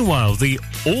 Meanwhile, the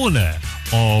owner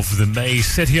of the maze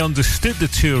said he understood the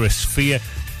tourists' fear,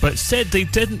 but said they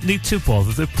didn't need to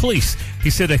bother the police. He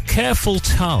said a careful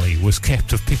tally was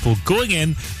kept of people going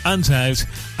in and out,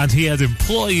 and he had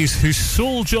employees whose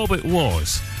sole job it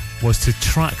was to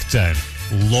track down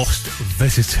lost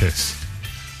visitors.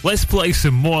 Let's play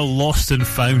some more lost and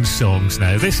found songs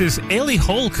now. This is Ellie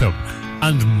Holcomb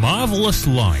and Marvellous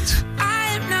Light.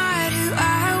 I'm not who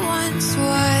I once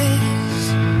was,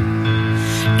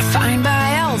 defined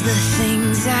by all the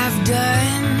things I've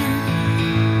done.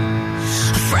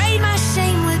 Afraid my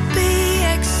shame would be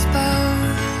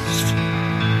exposed,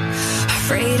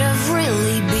 afraid of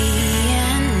really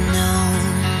being known.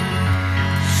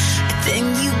 But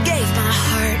then you gave my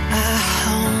heart a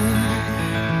home,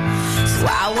 so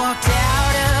I walked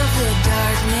out of the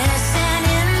darkness and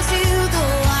into the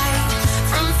light,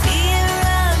 from fear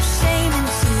of shame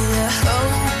into the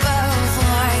hope of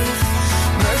life.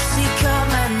 Mercy called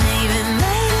my name and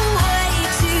made a way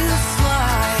to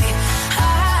fly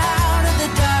out of the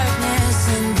darkness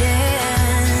and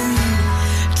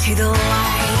into the light.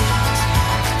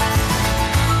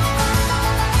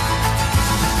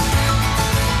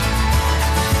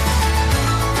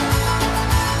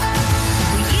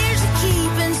 Years of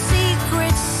keeping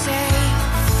secrets safe,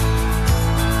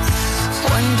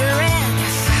 wondering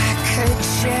if I could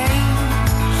change.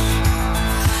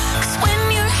 'Cause when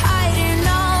you're hiding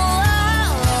all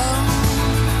alone,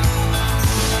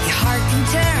 your heart can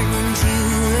turn into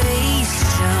a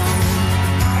stone,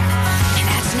 and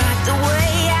that's not the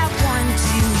way I want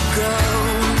to go.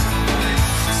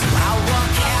 So I'll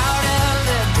walk out of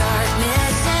the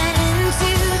darkness and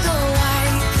into the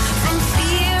light, from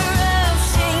fear of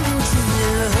shame into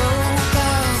the hope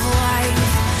of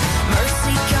life.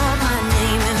 Mercy called my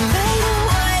name and made a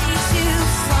way to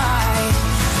fly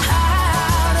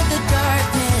out of the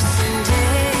darkness and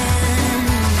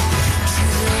into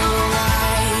the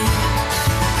light.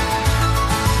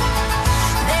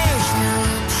 There's no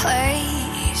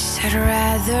place I'd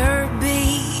rather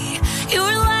be.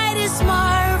 Your light is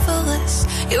marvelous.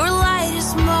 Your light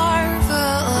is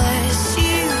marvelous.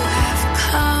 You have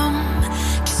come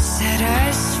to set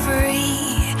us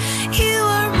free. You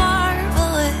are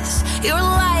marvelous. Your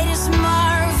light is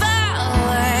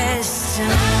marvelous to me.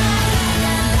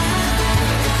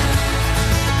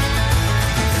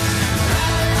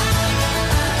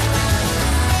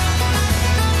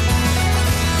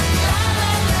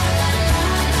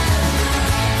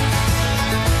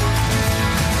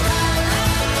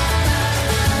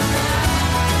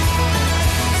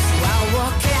 I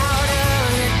walk out of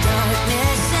the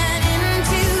darkness and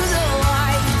into the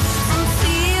light, from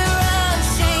fear of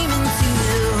shame into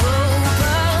the hope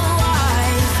of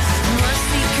life.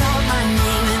 Mercy called my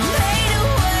name and made a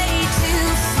way to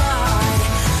fly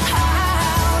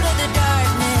out of the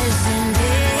darkness and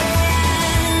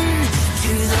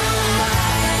into the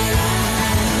light.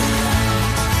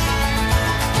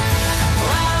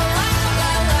 La la la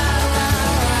la la.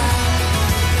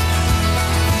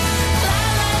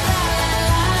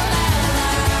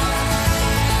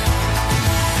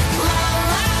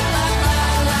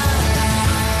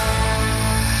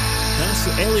 That's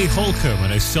Ellie Holcomb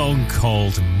and a song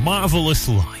called Marvellous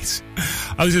Light.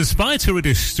 I was inspired to read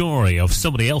a story of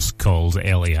somebody else called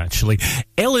Ellie, actually.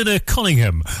 Eleanor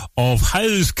Cunningham of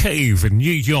Howe's Cave in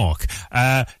New York.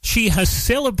 She has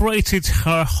celebrated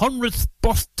her 100th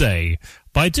birthday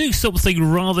by doing something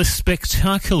rather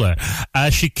spectacular.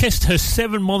 She kissed her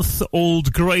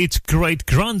 7-month-old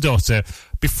great-great-granddaughter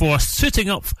before suiting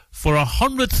up for a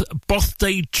 100th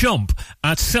birthday jump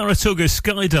at Saratoga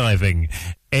Skydiving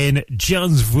in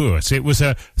Jandsvoort. It was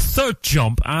her third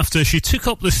jump after she took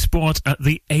up the sport at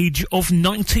the age of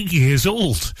 90 years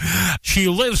old. She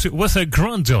lives with her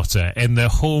granddaughter in their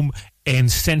home in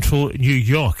central New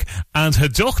York, and her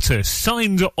doctor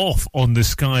signed off on the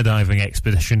skydiving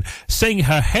expedition, saying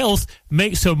her health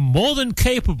makes her more than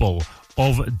capable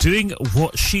of doing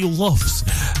what she loves.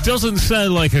 Doesn't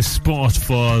sound like a sport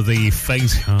for the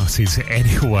faint-hearted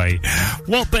anyway.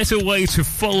 What better way to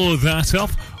follow that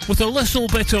up with a little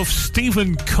bit of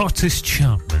Stephen Curtis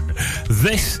Chapman?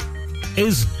 This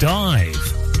is Dive.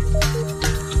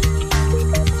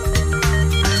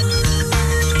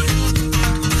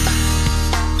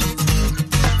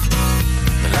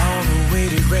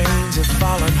 Rains have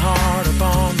fallen hard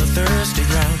upon the thirsty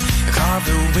ground, carved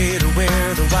the way to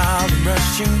where the wild and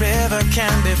rushing river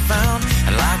can be found.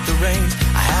 And like the rains,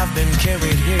 I have been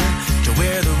carried here to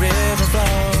where the river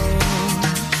flows.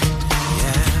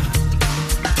 Yeah.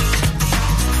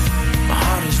 My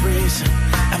heart is racing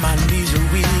and my knees are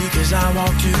weak as I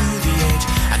walk to the edge.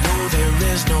 I know there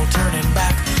is no turning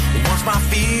back once my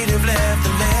feet have left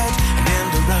the ledge. And in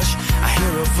the rush, I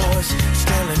hear a voice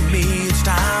telling me it's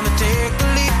time to take the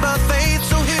leap of faith.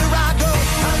 So here I go.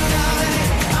 I'm diving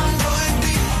in, I'm going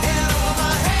deep, in over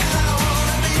my head. I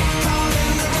wanna be caught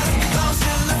in the rush, lost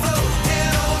in the flow.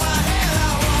 In over my head,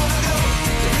 I wanna go.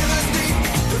 The river's deep,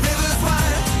 the river's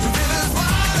wide, the river's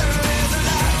water is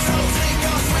alive. So sink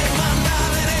or swim, I'm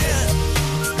diving in.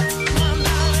 I'm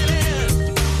diving in. I'm diving in.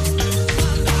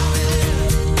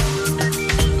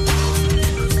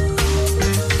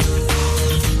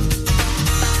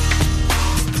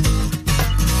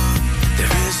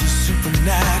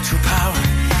 Supernatural power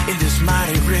in this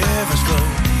mighty river's glow.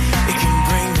 It can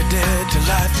bring the dead to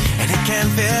life, and it can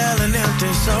fill an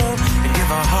empty soul and give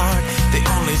a heart the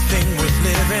only thing worth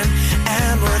living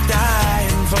and worth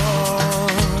dying for.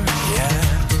 Yeah.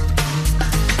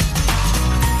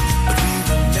 But we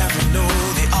will never know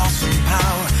the awesome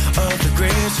power of the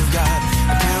grace of God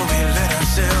until we let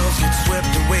ourselves get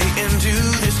swept away into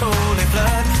this holy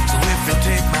flood. So if you'll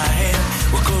take my hand,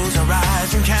 we'll close our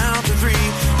eyes and count to three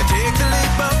and take the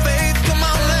leap of faith. Come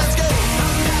on, let's go.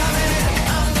 I'm diving in,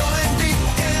 I'm going deep,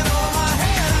 in over my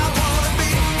head. I wanna be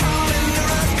caught in the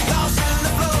rush, lost in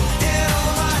the flow. In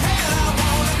over my head, I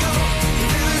wanna go. The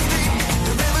river's deep,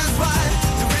 the river's wide,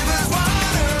 the river's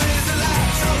water is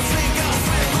alive. So sink or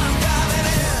swim, I'm diving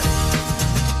in.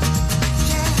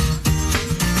 Yeah,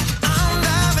 I'm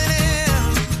diving in.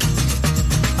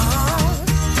 Oh,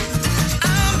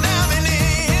 I'm diving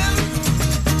in.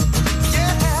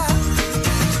 Yeah,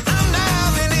 I'm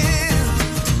diving in.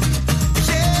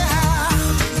 Yeah,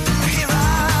 here I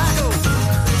go.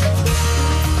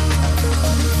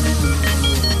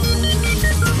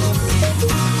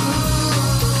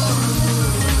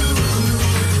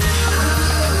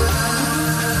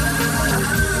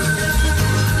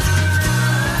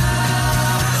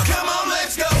 Come on,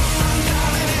 let's go. I'm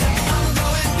diving in, I'm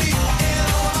going deep, in over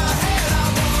my head. I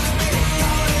wanna be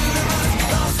caught in the rush,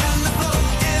 lost in the flow.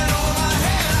 In over my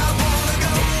head, I wanna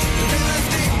go. The river's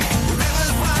deep, the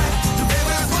river's wide, the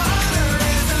river's water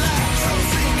is alive. So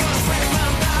sink or swim,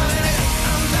 I'm diving in,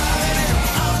 I'm diving in,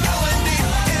 I'm going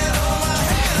deep, in over my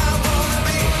head. I wanna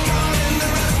be caught in the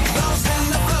rush, lost in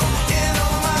the flow. In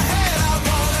over my head, I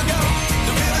wanna go.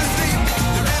 The river's deep,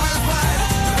 the river's wide,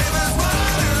 the river's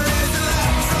water is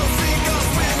alive. So sink or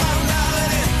swim, I'm diving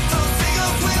in. So sink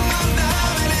or swim, I'm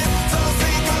diving in. So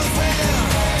sink or swim,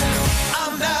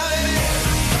 I'm diving in. I'm diving in.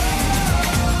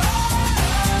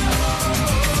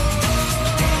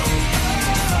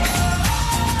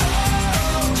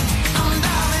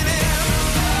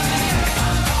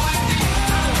 I'm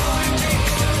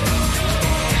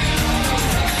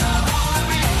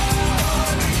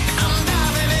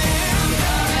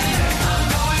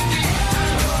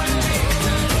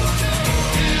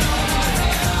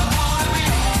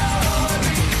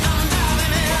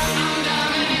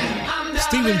diving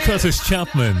Stephen Curtis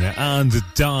Chapman and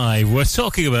Dive. We're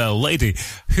talking about a lady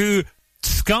who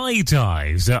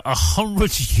skydives at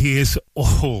 100 years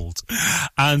old.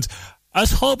 And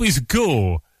as hobbies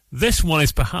go, this one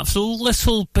is perhaps a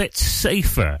little bit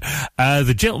safer.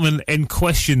 The gentleman in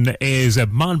question is a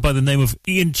man by the name of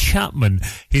Ian Chapman.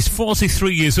 He's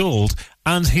 43 years old,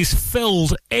 and he's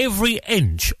filled every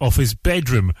inch of his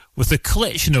bedroom with a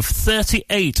collection of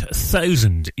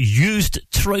 38,000 used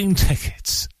train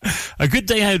tickets. A good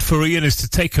day out for Ian is to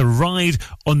take a ride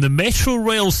on the Metro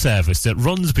Rail service that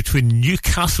runs between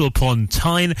Newcastle upon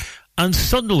Tyne and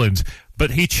Sunderland. but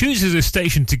he chooses a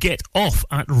station to get off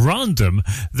at random,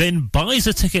 then buys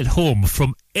a ticket home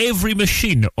from every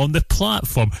machine on the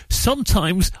platform,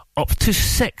 sometimes up to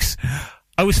 6.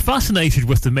 I was fascinated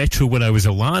with the Metro when I was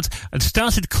a lad and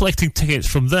started collecting tickets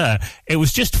from there. It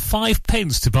was just 5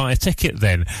 pence to buy a ticket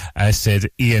then, said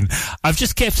Ian. I've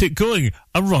just kept it going.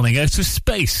 I'm running out of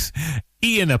space.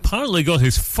 Ian apparently got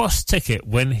his first ticket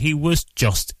when he was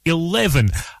just 11,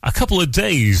 a couple of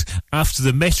days after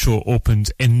the Metro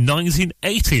opened in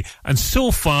 1980, and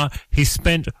so far he's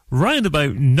spent round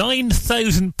about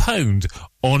 £9,000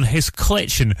 on his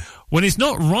collection. When he's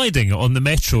not riding on the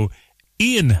Metro,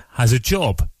 Ian has a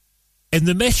job in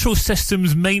the Metro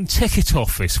System's main ticket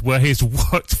office, where he's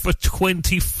worked for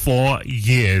 24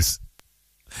 years.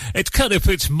 It kind of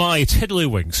puts my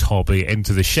tiddlywinks hobby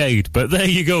into the shade, but there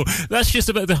you go. That's just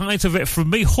about the height of it from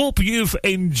me. Hope you've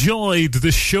enjoyed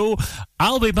the show.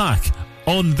 I'll be back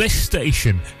on this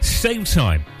station, same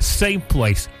time, same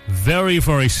place, very,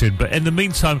 very soon. But in the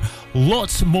meantime,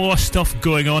 lots more stuff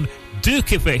going on. Do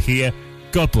keep it here.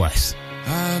 God bless.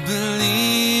 I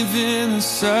believe in the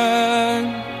sun.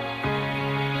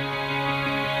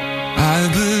 I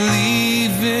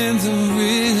believe in the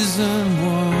risen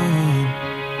one.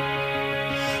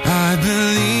 I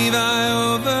believe I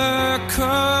overcome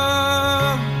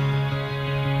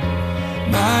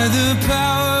by the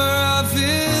power of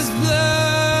his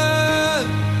blood.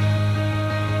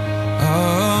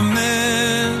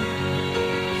 Amen.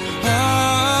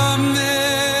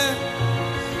 Amen.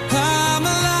 I'm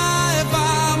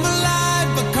alive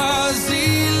because he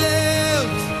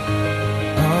lives.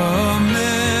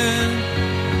 Amen.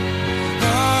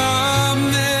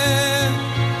 Amen.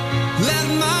 Let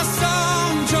my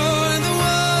song join the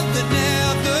world that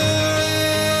never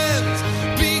ends,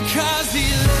 because he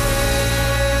lives.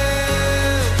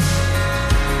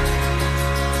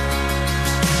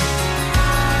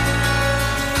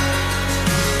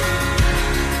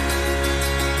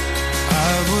 I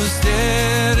was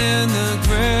dead in the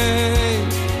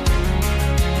grave.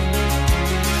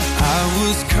 I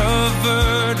was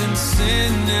covered in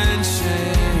sin and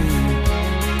shame.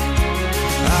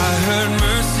 I heard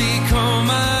mercy call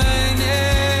my